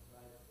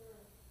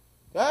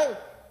 Okay?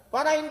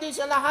 Para hindi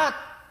sa lahat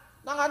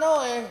ng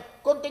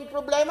konting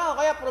problema,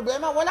 kaya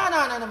problema, wala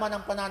na naman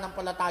ang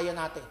pananampalataya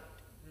natin.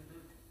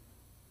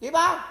 Di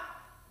ba?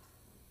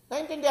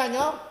 Naintindihan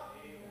nyo?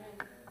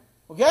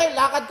 Okay,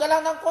 lakad ka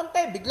lang ng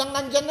konti, biglang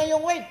nandyan na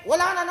yung weight.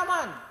 Wala na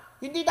naman.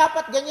 Hindi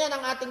dapat ganyan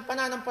ang ating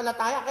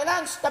pananampalataya.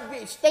 Kailangan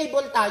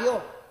stable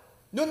tayo.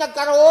 Noong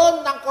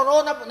nagkaroon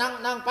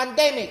ng ng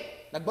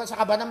pandemic, nagbasa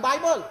ka ba ng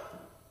Bible?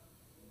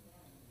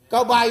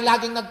 Ikaw ba ay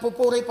laging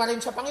nagpupuri pa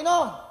rin sa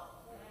Panginoon?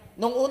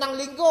 Nung unang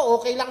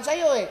linggo, okay lang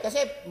sa'yo eh.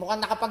 Kasi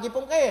mukhang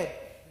nakapag-ipon ka eh.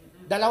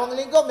 2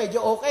 linggo,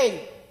 medyo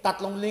okay. 3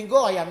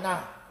 linggo, ayan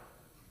na.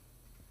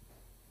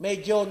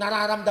 Medyo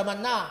nararamdaman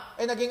na.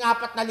 Naging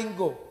 4 na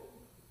linggo.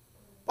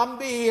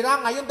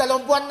 Pambihira, ngayon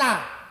 2 buwan na.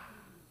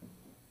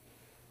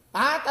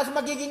 Tapos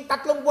magiging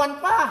 3 buwan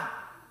pa.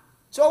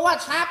 So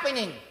what's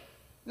happening?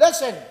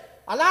 Listen,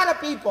 a lot of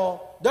people,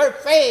 their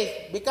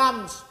faith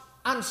becomes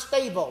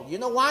unstable.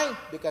 You know why?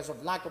 Because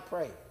of lack of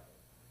prayer.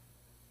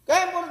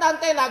 Kaya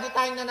importante, lagi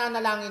tayong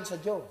nananalangin sa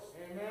Diyos.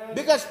 Amen.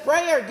 Because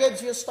prayer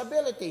gives you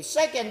stability.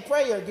 Second,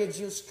 prayer gives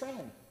you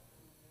strength.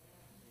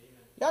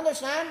 You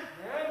understand?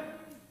 Amen.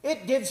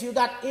 It gives you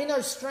that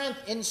inner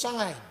strength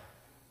inside.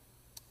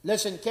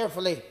 Listen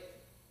carefully.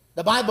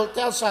 The Bible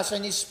tells us,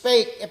 and He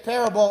spake a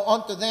parable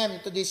unto them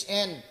to this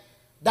end,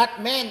 that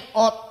men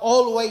ought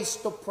always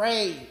to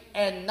pray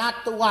and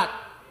not to what?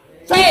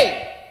 Faint!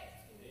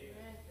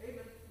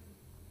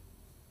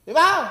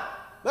 Diba?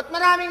 Ba't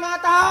maraming mga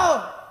tao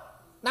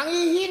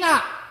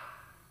nangihina?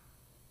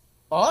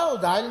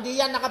 Dahil hindi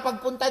yan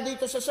nakapagpunta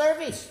dito sa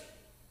service.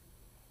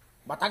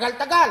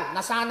 Matagal-tagal,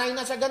 nasanay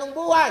na sa ganung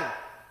buhay.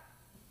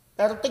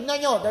 Pero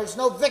tignan nyo, there's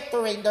no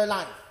victory in their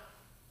life.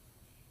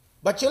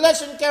 But you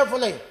listen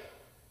carefully.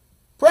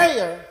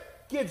 Prayer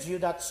gives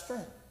you that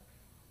strength.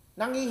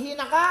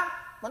 Nangihina ka,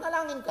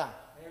 manalangin ka.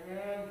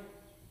 Amen.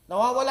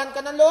 Nawawalan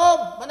ka ng loob,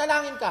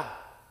 manalangin ka.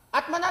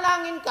 At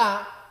manalangin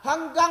ka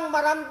hanggang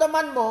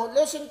maramdaman mo,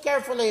 listen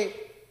carefully,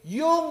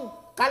 yung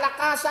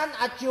kalakasan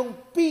at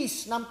yung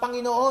peace ng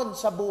Panginoon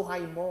sa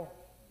buhay mo.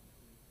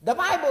 The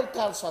Bible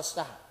tells us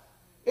that.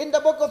 In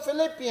the book of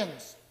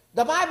Philippians,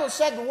 the Bible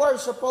said we're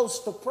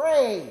supposed to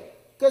pray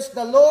because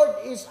the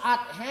Lord is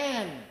at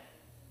hand.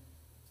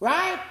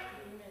 Right?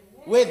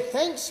 With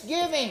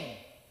thanksgiving.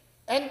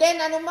 And then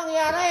anong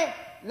mangyari?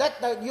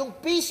 Yung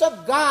peace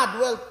of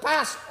God will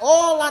pass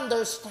all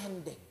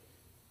understanding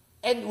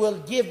and will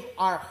give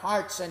our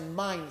hearts and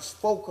minds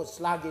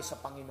focus lagi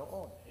sa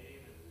Panginoon.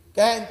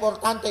 Kaya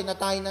importante na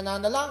tayo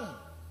nananalangin.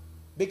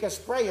 Because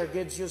prayer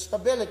gives you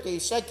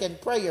stability. Second,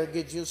 prayer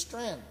gives you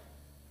strength.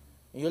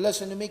 You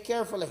listen to me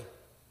carefully.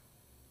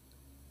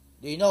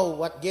 Do you know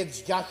what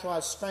gives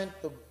Joshua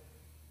strength to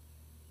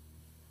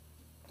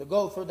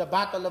go through the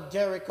battle of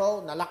Jericho?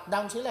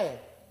 Na-lockdown sila eh.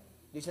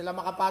 Di sila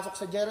makapasok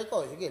sa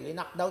Jericho. Sige,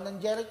 linakdown ng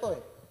Jericho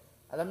eh.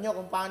 Alam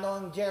nyo kung paano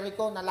ang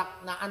Jericho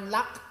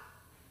na-unlock?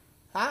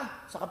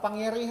 Sa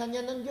kapangyarihan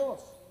niya ng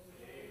Diyos.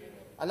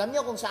 Alam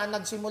niyo kung saan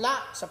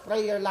nagsimula? Sa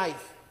prayer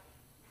life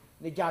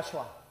ni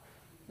Joshua.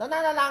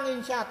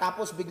 Nananalangin siya,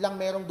 tapos biglang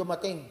merong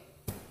dumating.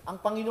 Ang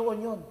Panginoon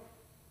yun.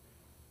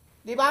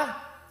 Di ba?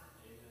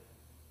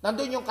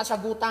 Nandun yung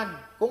kasagutan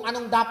kung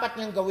anong dapat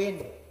niyang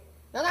gawin.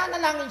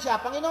 Nananalangin siya,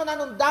 Panginoon,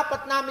 anong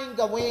dapat namin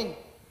gawin?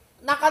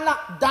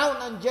 Naka-lockdown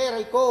ang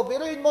Jericho.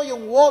 Biruin mo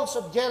yung walls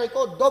of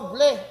Jericho,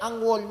 doble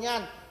ang wall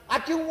niyan.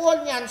 At yung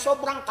wall niyan,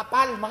 sobrang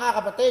kapal, mga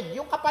kapatid.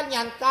 Yung kapal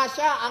niyan,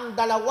 kasya ang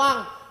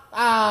dalawang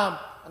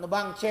ano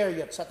bang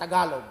chariot sa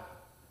Tagalog?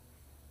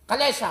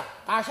 Kalesa.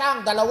 Kasya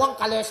ang dalawang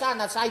kalesa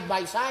na side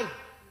by side.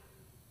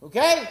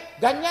 Okay?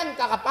 Ganyan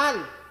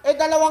kakapal.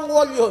 Dalawang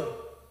wall yun.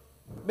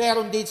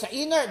 Meron din sa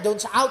inner, doon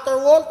sa outer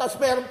wall,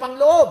 tapos meron pang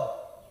loob.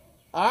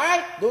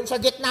 Alright? Doon sa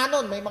gitna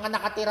nun, may mga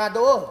nakatira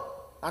doon.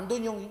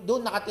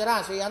 Doon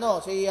nakatira si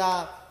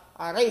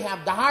Rahab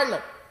the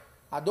harlot.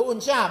 Doon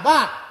siya.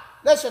 But,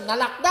 listen,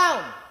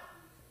 na-lockdown.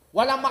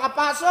 Walang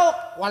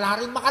makapasok,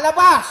 wala rin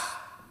makalabas.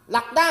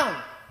 Lockdown.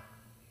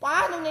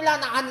 Paano nila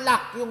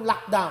na-unlock yung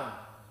lockdown?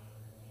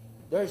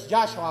 There's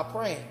Joshua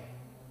praying,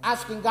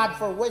 asking God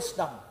for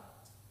wisdom,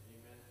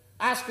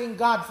 asking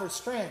God for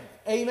strength.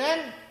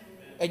 Amen?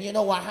 And you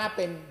know what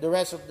happened? The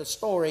rest of the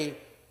story,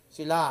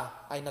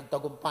 sila ay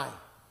nagtagumpay.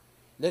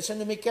 Listen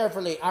to me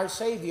carefully. Our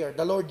Savior,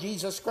 the Lord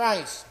Jesus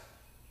Christ,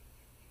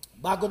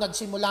 bago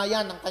nagsimula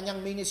yan ng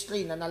kanyang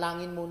ministry,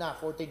 nanalangin muna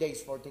 40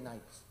 days, 40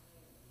 nights.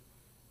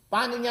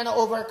 Paano niya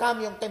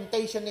na-overcome yung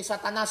temptation ni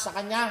Satanas sa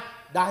kanya?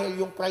 Dahil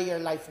yung prayer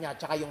life niya,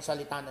 tsaka yung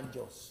salita ng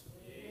Diyos.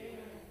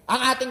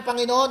 Ang ating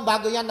Panginoon,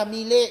 bago yan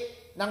namili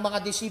ng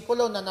mga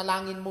disipulo na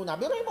nalangin muna.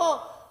 Biruin mo,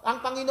 ang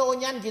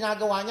Panginoon yan,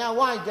 ginagawa niya.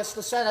 Why? Just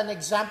to set an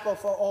example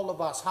for all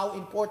of us, how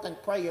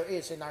important prayer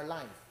is in our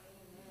life.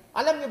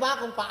 Alam niyo ba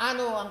kung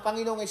paano ang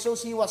Panginoong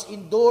Jesus, He was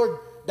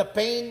endured the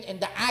pain and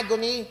the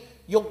agony,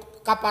 yung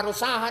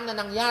kaparusahan na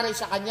nangyari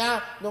sa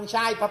kanya nung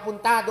siya ay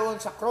papunta doon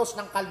sa cross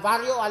ng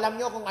Kalbaryo. Alam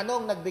niyo kung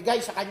anong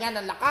nagbigay sa kanya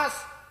ng lakas?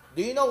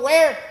 Do you know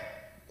where?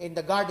 In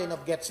the Garden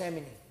of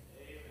Gethsemane.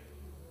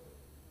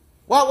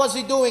 What was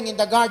he doing in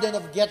the Garden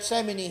of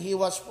Gethsemane? He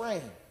was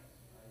praying.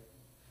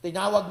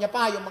 Tinawag niya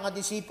pa yung mga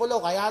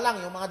disipulo, kaya lang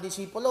yung mga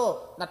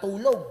disipulo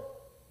natulog.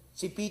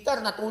 Si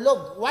Peter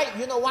natulog. Why?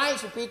 You know why?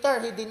 Si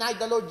Peter, he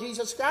denied the Lord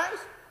Jesus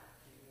Christ?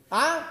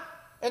 Ha?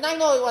 And I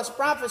know it was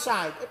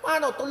prophesied.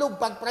 Paano? Tulog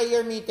pag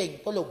prayer meeting.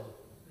 Tulog.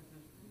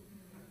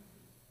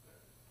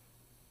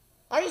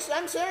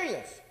 I'm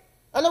serious.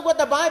 And look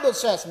what the Bible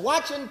says.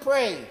 Watch and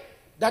pray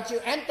that you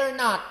enter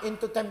not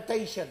into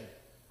temptation.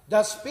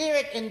 The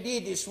spirit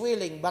indeed is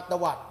willing, but the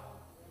what?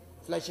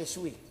 Flesh is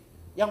weak.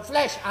 Yung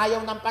flesh,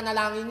 ayaw ng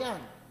panalangin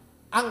yan.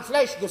 Ang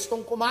flesh,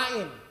 gustong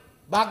kumain.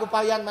 Bago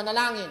pa yan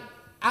manalangin.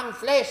 Ang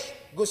flesh,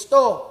 gusto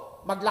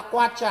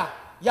maglakwat siya.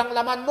 Yang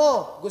laman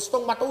mo,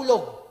 gustong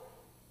matulog.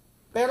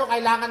 Pero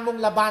kailangan mong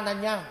labanan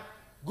niya.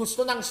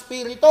 Gusto ng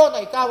Espiritu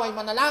na ikaw ay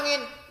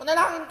manalangin,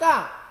 manalangin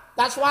ka.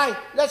 That's why,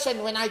 listen,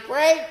 when I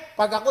pray,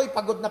 pag ako'y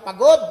pagod na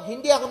pagod,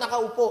 hindi ako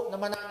nakaupo na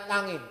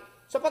manalangin.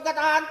 Sapagkat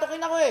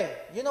aantokin ako eh.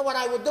 You know what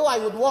I would do?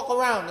 I would walk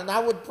around and I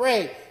would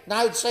pray. And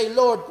I would say,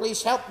 Lord, please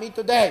help me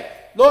today.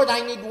 Lord,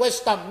 I need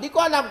wisdom. Hindi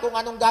ko alam kung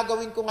anong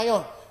gagawin ko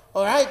ngayon.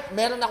 Alright?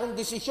 Meron akong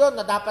desisyon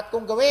na dapat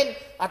kong gawin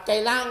at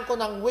kailangan ko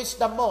ng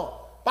wisdom mo.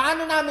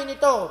 Paano namin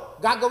ito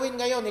gagawin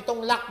ngayon,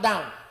 itong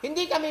lockdown?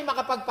 Hindi kami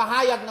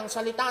makapagpahayag ng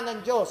salita ng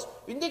Diyos.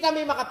 Hindi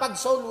kami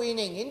makapag-soul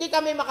winning. Hindi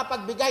kami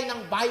makapagbigay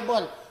ng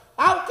Bible.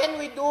 How can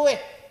we do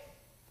it?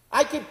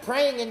 I keep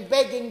praying and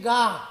begging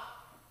God.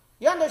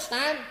 You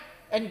understand?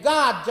 And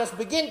God just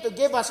begin to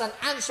give us an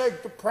answer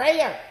to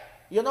prayer.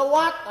 You know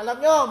what?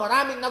 Alam nyo,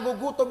 maraming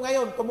nagugutom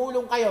ngayon.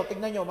 Tumulong kayo.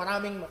 Tignan nyo,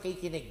 maraming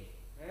makikinig.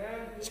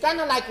 It's kind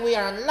of like we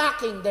are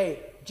unlocking the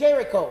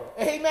Jericho.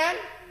 Amen?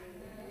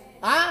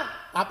 Ha?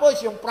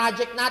 Tapos yung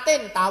project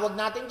natin, tawag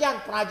natin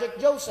dyan, Project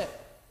Joseph.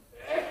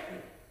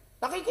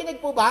 Nakikinig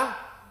po ba?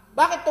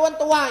 Bakit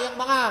tuwan-tuwa yung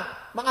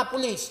mga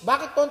pulis?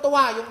 Bakit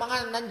tuwan-tuwa yung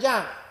mga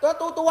nandyan?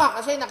 Tuwan-tuwa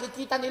kasi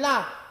nakikita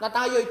nila na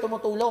tayo ay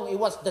tumutulong.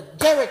 The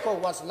Jericho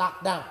was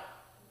locked down.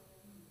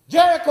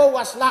 Jericho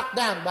was locked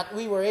down, but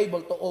we were able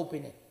to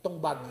open it.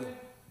 Itong bagyo.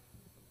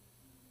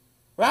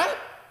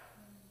 Right?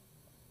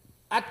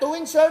 At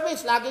tuwing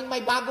service, laging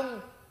may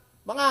bagong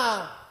mga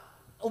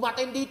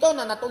umaten dito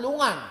na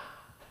natulungan.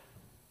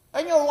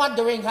 And you're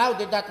wondering, how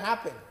did that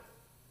happen?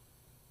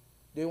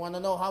 Do you want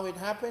to know how it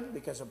happened?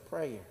 Because of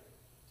prayer.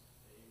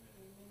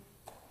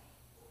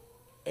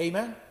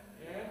 Amen?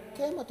 Amen?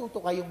 Kaya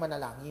matuto kayong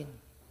manalangin.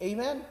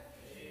 Amen?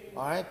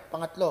 Alright,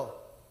 pangatlo,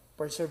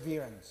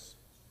 perseverance.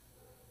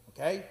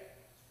 Okay?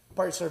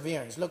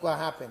 Perseverance. Look what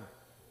happened.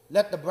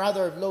 Let the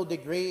brother of low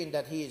degree in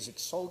that he is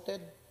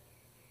exalted.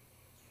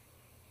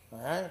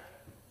 Alright?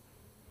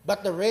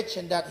 But the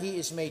rich in that he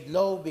is made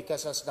low,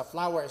 because as the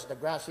flower, as the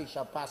grass, he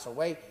shall pass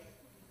away.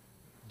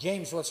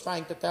 James was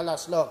trying to tell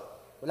us, look,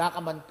 wala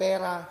ka man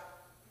pera,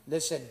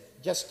 listen,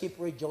 just keep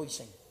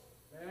rejoicing.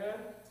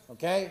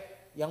 Okay?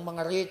 Yang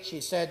mga rich, he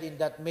said, in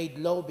that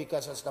made low,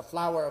 because as the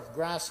flower of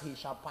grass, he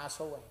shall pass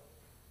away.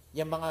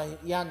 Yang mga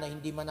yan na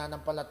hindi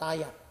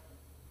mananampalataya,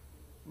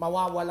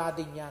 mawawala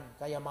din yan,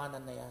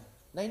 kayamanan na yan.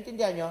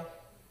 Naintindihan nyo?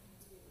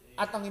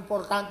 At ang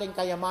importanteng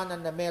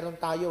kayamanan na meron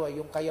tayo ay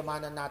yung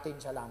kayamanan natin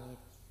sa langit.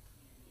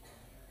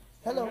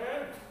 Hello?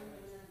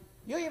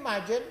 You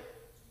imagine,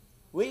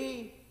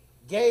 we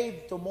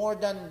gave to more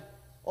than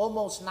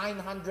almost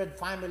 900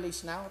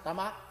 families now.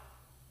 Tama?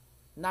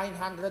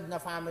 900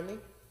 na family.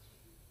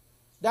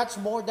 That's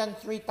more than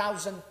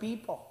 3,000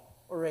 people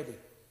already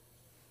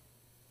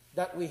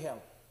that we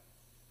helped.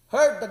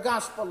 Heard the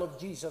gospel of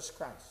Jesus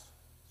Christ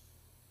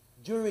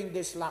during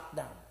this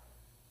lockdown.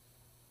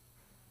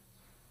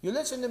 You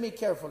listen to me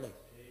carefully.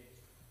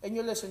 And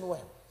you listen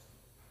well.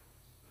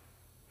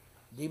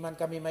 Di man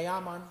kami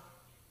mayaman.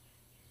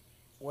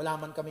 Wala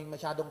man kaming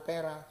masyadong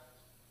pera.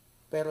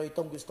 Pero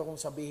itong gusto kong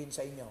sabihin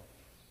sa inyo.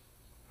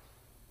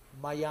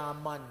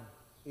 mayaman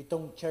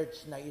itong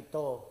church na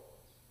ito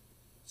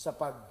sa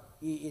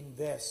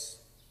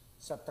pag-i-invest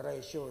sa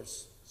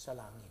treasures sa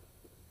langit.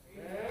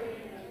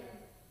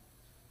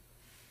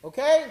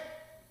 Okay?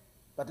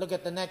 But look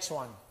at the next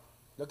one.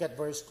 Look at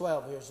verse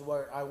 12. Here's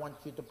where I want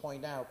you to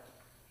point out.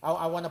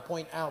 I want to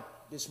point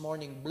out this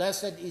morning,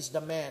 blessed is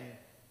the man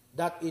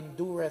that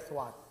endureth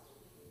what?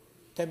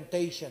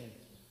 Temptation.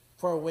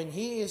 For when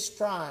he is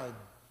tried,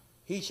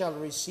 he shall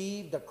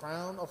receive the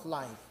crown of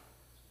life,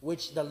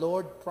 which the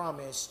Lord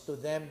promised to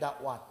them that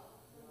what?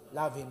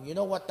 Love Him. You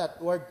know what that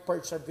word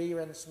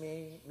perseverance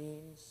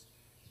means?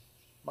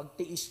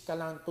 Magtiis ka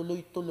lang,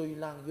 tuloy-tuloy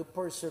lang. You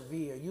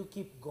persevere. You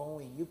keep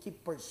going. You keep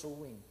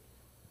pursuing.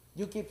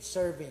 You keep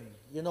serving.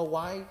 You know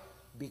why?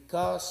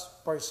 Because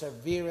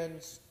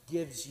perseverance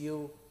gives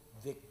you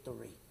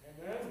victory.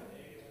 Amen.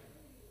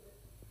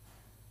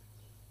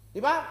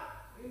 Diba?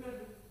 Amen.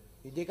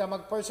 Hindi ka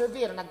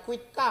mag-persevere,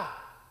 nag-quit ka.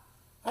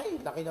 Ay,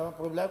 laki naman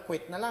problema,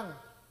 quit na lang.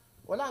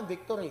 Wala ang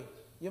victory.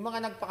 Yung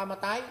mga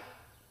nagpakamatay,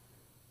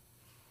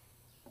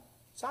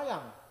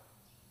 sayang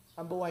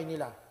ang buhay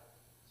nila.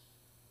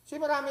 Kasi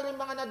marami rin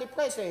mga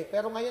na-depress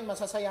pero ngayon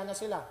masasaya na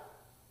sila.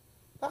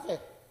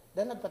 Bakit?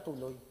 Dahil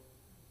nagpatuloy.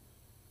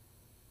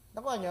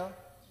 Nakuha nyo?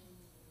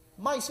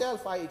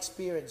 Myself, I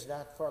experienced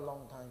that for a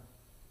long time.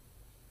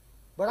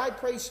 But I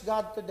praise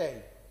God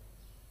today.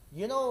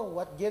 You know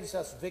what gives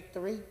us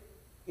victory?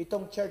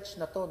 Itong church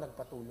na to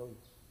nagpatuloy.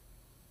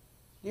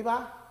 Di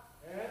ba?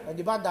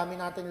 Di ba, dami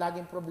natin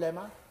laging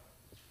problema?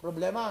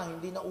 Problema,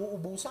 hindi na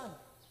uubusan.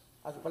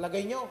 At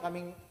palagay nyo,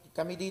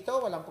 kami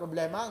dito, walang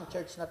problema. Ang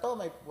church na to,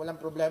 walang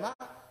problema.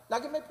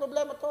 Laging may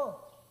problema to.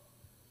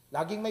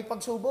 Laging may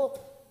pagsubok.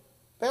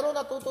 Pero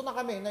natuto na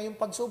kami na yung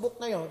pagsubok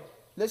na yon,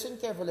 listen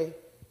carefully,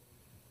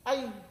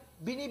 ay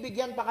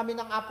binibigyan pa kami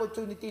ng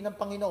opportunity ng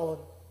Panginoon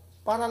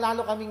para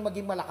lalo kaming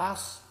maging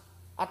malakas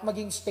at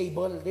maging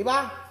stable. Di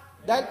ba?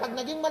 Dahil pag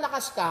naging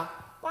malakas ka,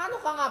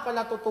 paano ka nga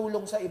pala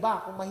tutulong sa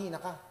iba kung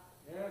mahina ka?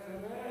 Yes,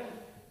 amen.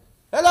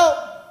 Hello?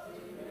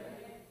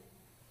 Amen.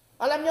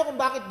 Alam niyo kung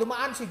bakit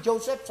dumaan si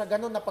Joseph sa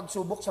ganun na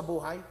pagsubok sa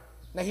buhay?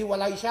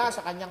 Nahiwalay siya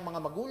sa kanyang mga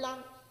magulang.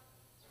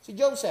 Si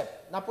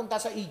Joseph,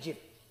 napunta sa Egypt.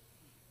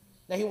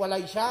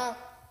 Nahiwalay siya,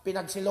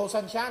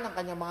 pinagsilosan siya ng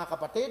kanyang mga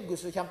kapatid,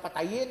 gusto siyang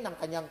patayin ng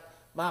kanyang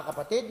mga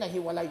kapatid,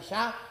 nahiwalay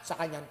siya sa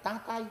kanyang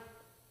tatay.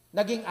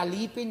 Naging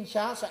alipin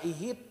siya sa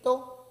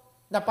Ehipto.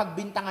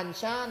 Napagbintangan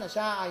siya na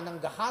siya ay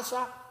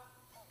nanggahasa.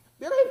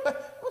 Pero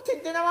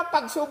hindi naman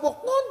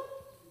pagsubok nun.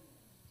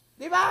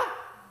 Di ba?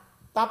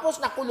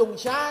 Tapos nakulong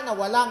siya na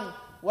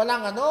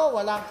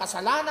walang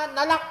kasalanan,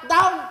 na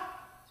lockdown.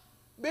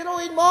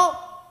 Biruin mo,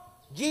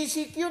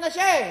 GCQ na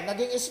siya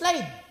naging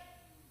slave.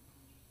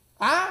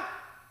 Ha?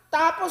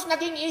 Tapos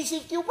naging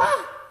ECQ pa.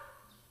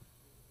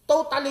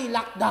 Totally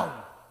lockdown.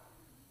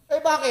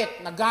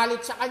 Bakit?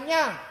 Nagalit sa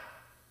kanya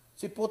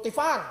si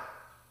Potiphar.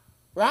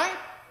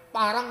 Right?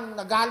 Parang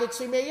nagalit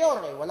si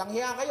Mayor. Walang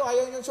hiya kayo.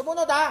 Ayaw nyo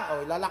sumunod,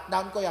 ha?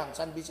 Ila-lockdown ko yan.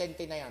 San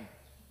Vicente na yan.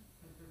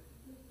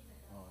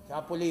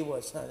 Sa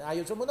Puliwas.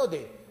 Ayaw sumunod,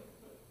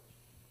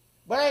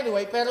 But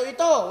anyway, pero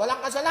ito, walang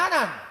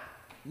kasalanan.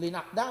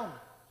 Linockdown.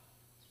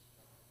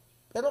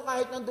 Pero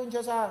kahit nandun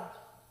siya sa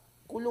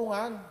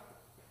kulungan,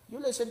 you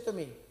listen to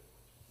me.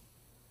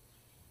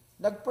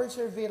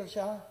 Nag-persevere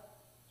siya.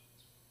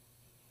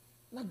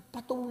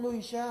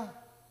 Nagpatuloy siya.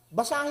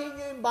 Basahin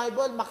niyo yung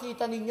Bible,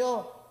 makita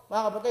ninyo.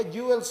 Mga kapatid,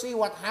 you will see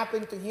what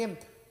happened to him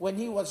when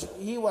he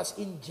was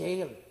in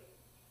jail.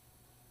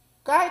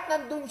 Kahit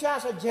nandun siya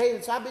sa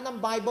jail, sabi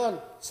ng Bible,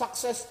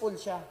 successful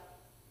siya.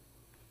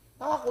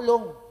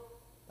 Nakakulong.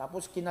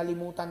 Tapos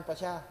kinalimutan pa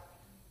siya.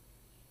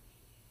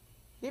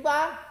 Di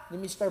ba? Ni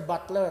Mr.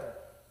 Butler.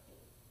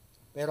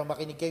 Pero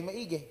makinig kayo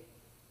maigi.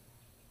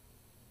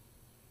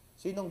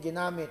 Sinong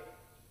ginamit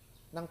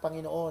ng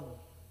Panginoon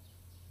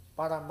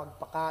para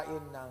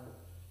magpakain ng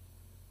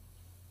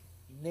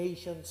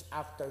nations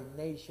after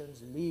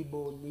nations,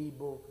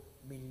 libo-libo,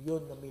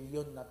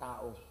 milyon na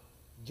tao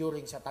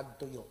during sa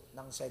tagtuyo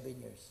ng 7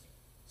 years?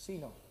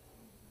 Sino?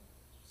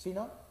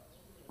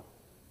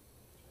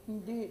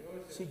 Hindi.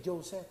 Si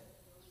Joseph.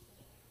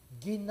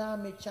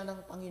 Ginamit siya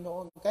ng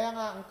Panginoon. Kaya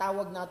nga ang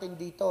tawag natin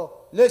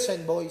dito,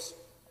 listen boys,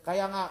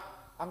 kaya nga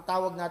ang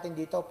tawag natin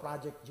dito,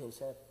 Project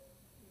Joseph.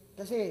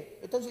 Kasi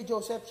itong si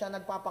Joseph, siya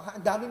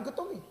nagpapakain. Daming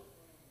gutom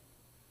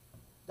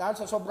Dahil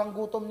sa sobrang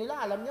gutom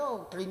nila, alam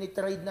nyo,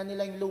 trade na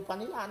nila yung lupa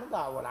nila. Ano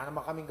ba? Wala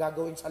naman kaming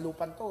gagawin sa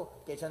lupan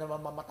to. Kaysa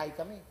naman mamatay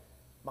kami.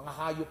 Mga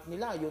hayop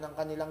nila, yun ang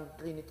kanilang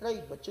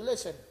trade. But you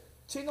listen,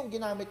 sinong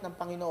ginamit ng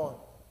Panginoon?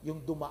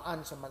 Yung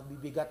dumaan sa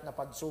mabibigat na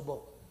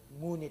pagsubok,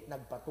 ngunit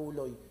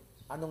nagpatuloy.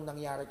 Anong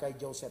nangyari kay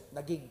Joseph?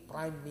 Naging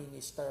prime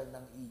minister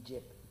ng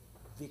Egypt.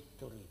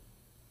 Victory.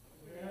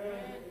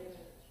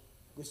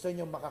 Gusto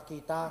nyo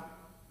makakita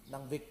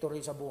ng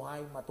victory sa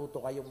buhay?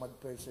 Matuto kayong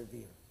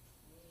mag-persevere.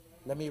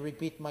 Let me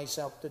repeat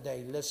myself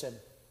today. Listen,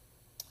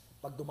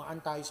 pag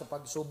dumaan tayo sa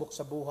pagsubok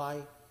sa buhay,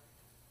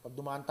 pag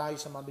dumaan tayo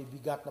sa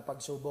mabibigat na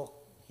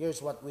pagsubok, here's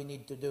what we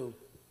need to do.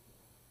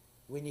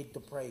 We need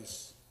to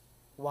praise.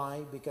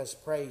 Why? Because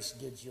praise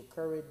gives you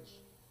courage.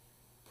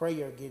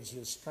 prayer gives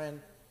you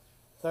strength.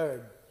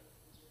 Third,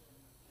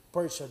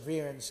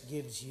 perseverance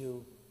gives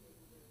you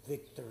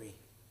victory.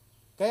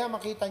 Kaya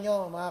makita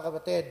nyo, mga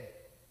kapatid,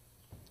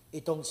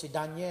 itong si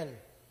Daniel,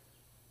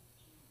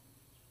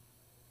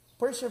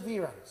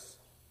 perseverance.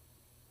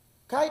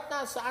 Kahit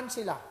nasaan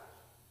sila,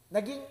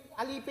 naging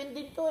alipin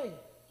din to eh.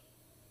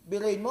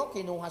 Biruin mo,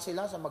 kinuha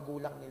sila sa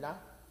magulang nila,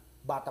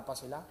 bata pa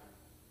sila.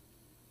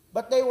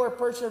 But they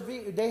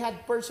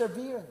had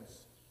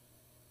perseverance.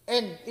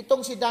 And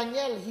itong si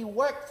Daniel, he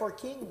worked for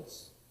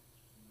kings.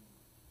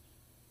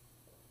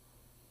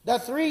 The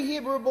three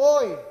Hebrew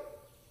boys,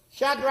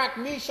 Shadrach,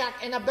 Meshach,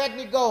 and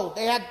Abednego,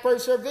 they had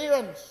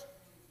perseverance.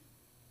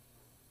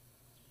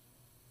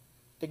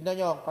 Tignan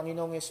nyo ang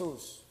Panginoong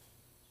Yesus.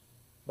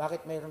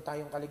 Bakit mayroon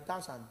tayong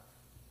kaligtasan?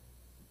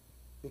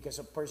 Because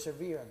of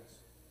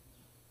perseverance.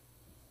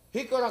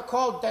 He could have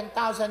called 10,000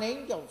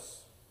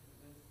 angels.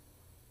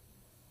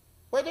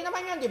 Pwede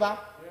naman yan, di ba?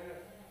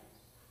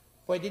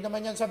 Pwede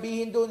naman yan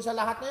sabihin doon sa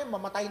lahat na yun,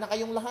 mamatay na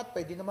kayong lahat.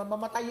 Pwede naman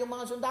mamatay yung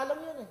mga sundalong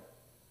yun eh.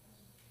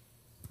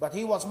 But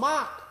he was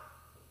mocked.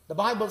 The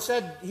Bible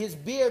said his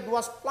beard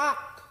was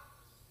plucked.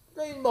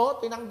 Tingnan mo,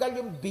 tinanggal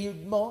yung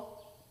beard mo.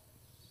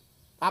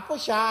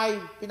 Tapos siya ay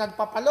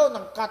pinagpapalo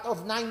ng cut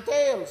of 9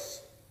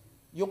 tails.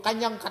 Yung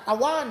kanyang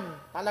katawan,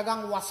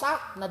 talagang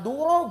wasak,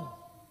 nadurog.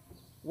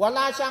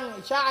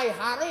 Siya ay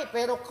hari,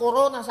 pero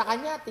korona sa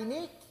kanya,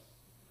 tinik.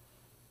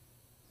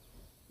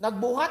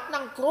 Nagbuhat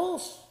ng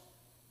krus.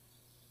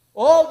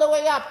 All the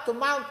way up to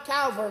Mount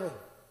Calvary.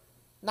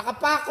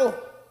 Nakapako.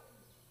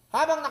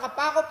 Habang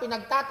nakapako,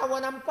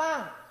 pinagtatawanan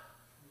pa.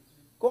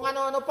 Kung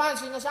ano-ano pa ang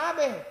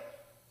sinasabi.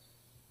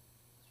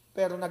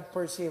 Pero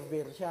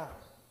nag-persevere siya.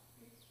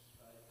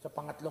 Sa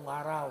pangatlong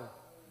araw,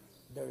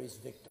 there is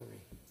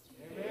victory.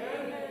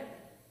 Amen.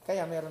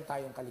 Kaya meron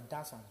tayong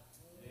kaligtasan.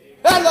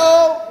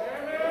 Hello!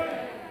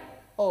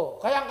 Oh,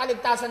 kaya ang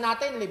kaligtasan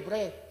natin,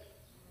 libre.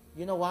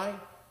 You know why?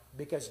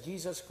 Because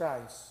Jesus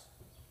Christ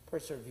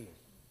persevered.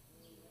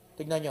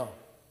 Tignan nyo.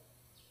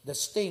 The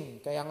sting,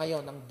 kaya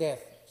ngayon, ng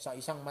death sa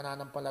isang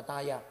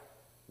mananampalataya,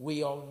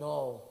 we all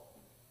know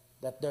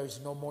that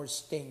there's no more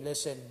sting.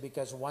 Listen,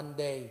 because one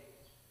day,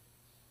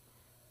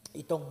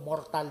 itong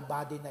mortal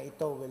body na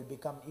ito will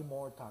become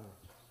immortal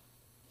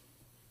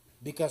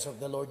because of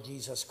the Lord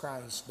Jesus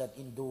Christ that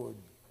endured.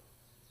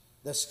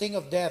 The sting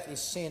of death is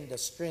sin, the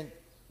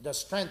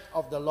strength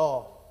of the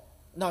law.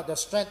 No, the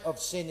strength of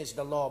sin is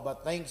the law,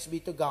 but thanks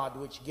be to God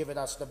which giveth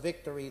us the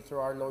victory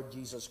through our Lord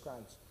Jesus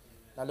Christ.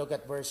 Now look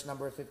at verse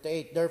number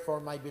 58.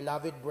 Therefore, my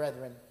beloved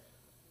brethren,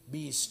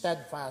 be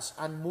steadfast,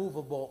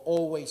 unmovable,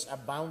 always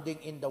abounding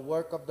in the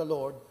work of the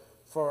Lord,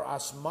 for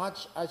as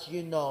much as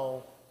you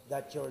know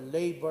that your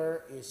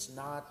labor is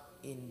not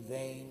in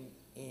vain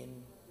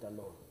in the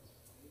Lord.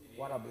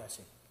 What a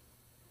blessing.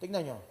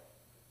 Tignan nyo.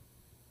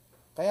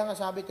 Kaya nga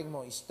sabi, tingnan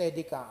mo,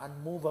 steady ka,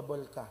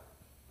 unmovable ka.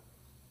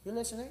 You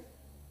listening?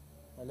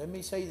 Now, let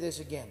me say this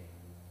again.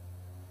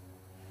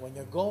 When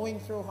you're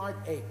going through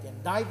heartache and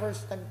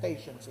diverse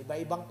temptations,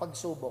 iba-ibang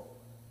pagsubok,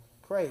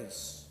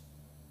 praise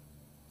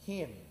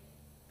Him.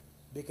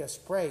 Because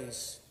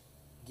praise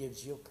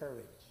gives you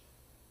courage.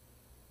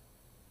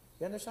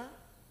 You understand?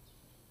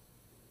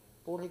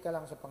 Puri ka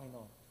lang sa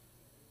Panginoon.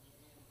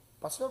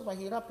 Pastor,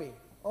 mahirap eh.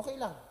 Okay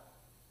lang.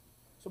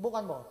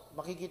 Subukan mo.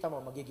 Makikita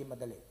mo, magiging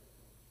madali.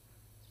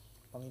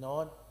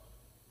 Panginoon,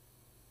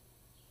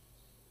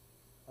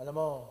 alam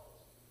mo,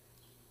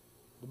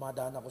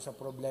 dumadaan ako sa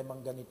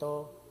problemang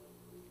ganito.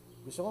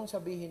 Gusto kong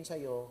sabihin sa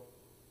iyo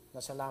na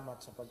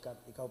salamat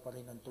sapagkat ikaw pa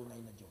rin ang tunay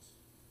na Diyos.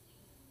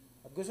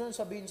 At gusto kong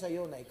sabihin sa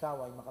iyo na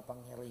ikaw ay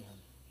makapangyarihan.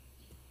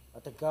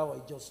 At ikaw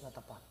ay Diyos na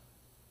tapat.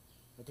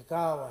 At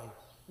ikaw ay,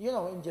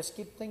 and just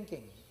keep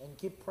thinking and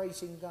keep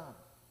praising God.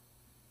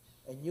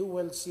 And you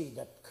will see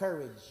that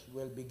courage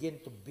will begin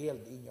to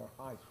build in your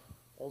heart,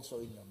 also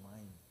in your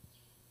mind.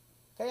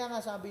 Kaya nga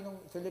sabi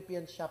nung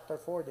Philippians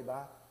chapter 4, di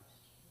ba?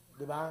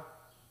 Di ba?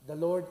 The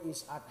Lord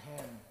is at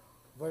hand.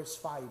 Verse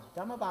 5.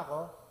 Tama ba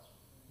ako?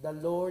 The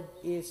Lord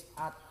is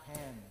at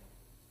hand.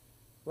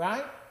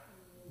 Right?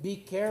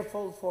 Be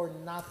careful for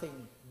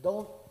nothing.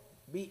 Don't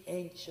be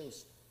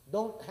anxious.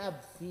 Don't have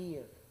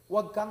fear.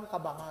 Huwag kang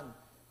kabahan.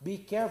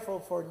 Be careful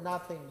for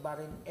nothing,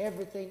 but in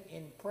everything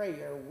in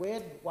prayer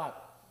with what?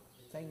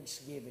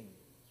 Thanksgiving.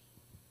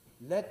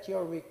 Let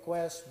your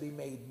requests be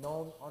made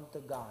known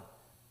unto God.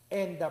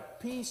 And the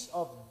peace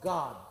of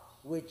God,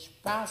 which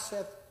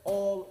passeth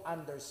all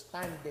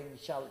understanding,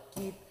 shall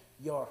keep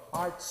your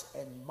hearts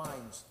and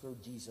minds through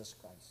Jesus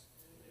Christ.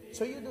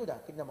 So you do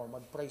that. Tignan mo,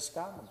 mag-praise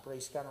ka,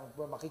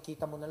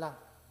 makikita mo na lang,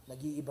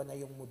 nag-iiba na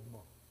yung mood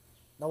mo.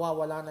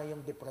 Nawawala na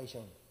yung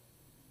depression.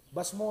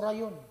 Bas mura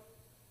yun.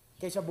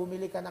 Kaysa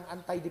bumili ka ng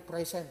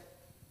antidepressant.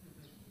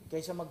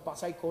 Kaysa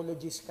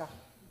magpa-psychologist ka.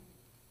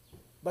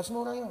 Bas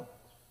mura yun.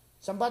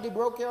 Somebody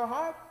broke your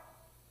heart?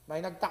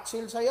 May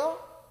nagtaksil sa'yo?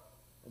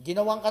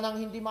 Ginawan ka ng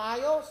hindi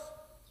maayos?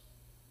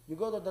 You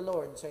go to the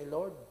Lord and say,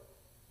 Lord,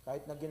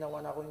 kahit na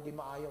ginawa na ako hindi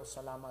maayos,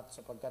 salamat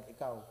sapagkat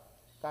ikaw,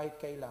 kahit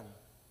kailan,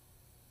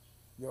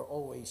 you're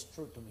always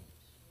true to me.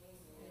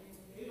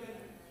 Amen?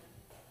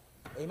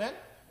 Amen?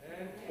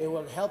 It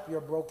will help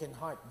your broken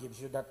heart,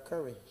 gives you that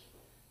courage.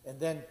 And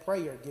then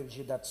prayer gives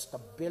you that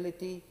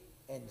stability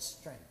and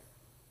strength.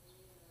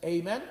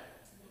 Amen?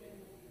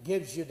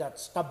 Gives you that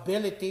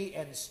stability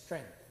and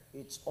strength.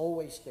 It's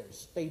always there.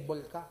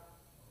 Stable ka.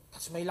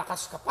 Tapos may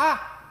lakas ka pa.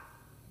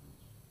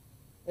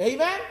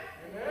 Amen?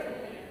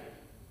 Amen?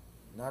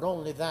 Not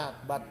only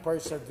that, but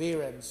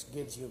perseverance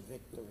gives you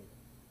victory.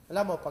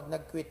 Alam mo, pag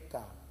nag-quit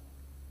ka,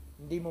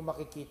 hindi mo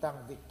makikita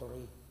ang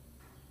victory.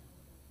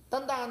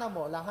 Tandaan na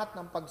mo, lahat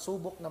ng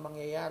pagsubok na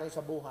mangyayari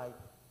sa buhay,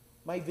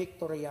 may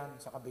victory yan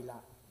sa kabila.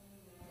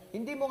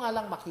 Hindi mo nga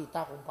lang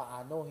makita kung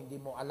paano, hindi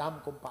mo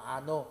alam kung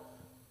paano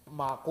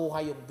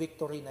makuha yung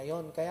victory na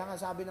yon. Kaya nga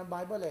sabi ng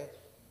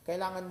Bible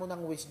kailangan mo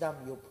ng wisdom,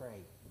 you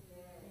pray.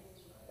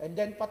 And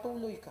then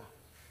patuloy ka.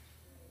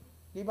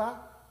 Di ba?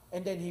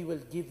 And then He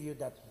will give you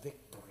that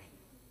victory.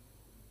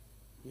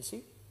 You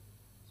see?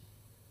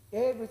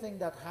 Everything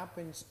that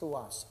happens to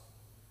us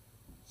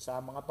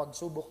sa mga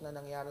pagsubok na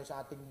nangyari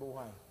sa ating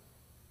buhay,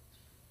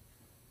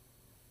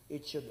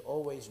 it should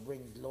always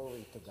bring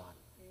glory to God.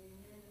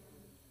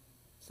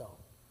 So,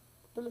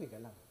 tuloy ka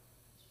lang.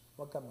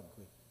 Huwag ka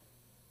mag-quit.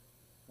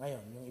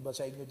 Ngayon, yung iba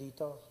sa inyo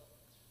dito,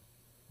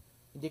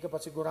 hindi ka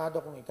pa sigurado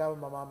kung ikaw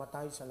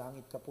mamamatay, sa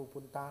langit ka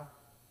pupunta.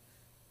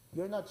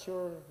 You're not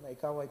sure na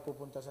ikaw ay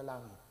pupunta sa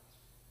langit.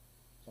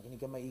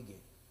 Nakinig ka maigi.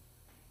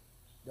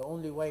 The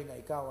only way na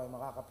ikaw ay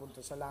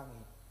makakapunta sa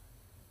langit,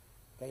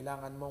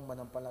 kailangan mong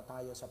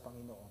manampalataya sa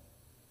Panginoon.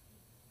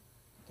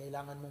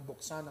 Kailangan mong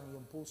buksan ang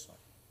iyong puso.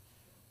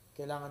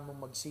 Kailangan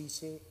mong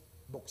magsisi,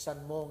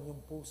 buksan mo ang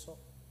iyong puso.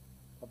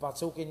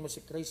 Papasukin mo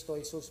si Kristo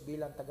Jesus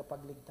bilang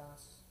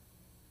tagapagligtas.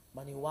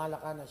 Maniwala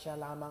ka na siya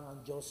lamang ang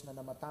Diyos na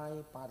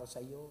namatay para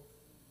sa iyo.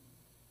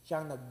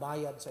 Siya ang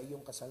nagbayad sa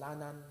iyong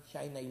kasalanan.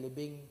 Siya ay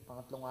nailibing,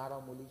 pangatlong araw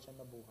muli siya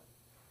nabuhay.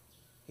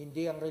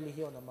 Hindi ang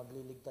relihiyon ang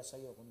magliligtas sa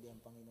iyo, kundi ang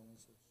Panginoong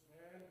Jesus.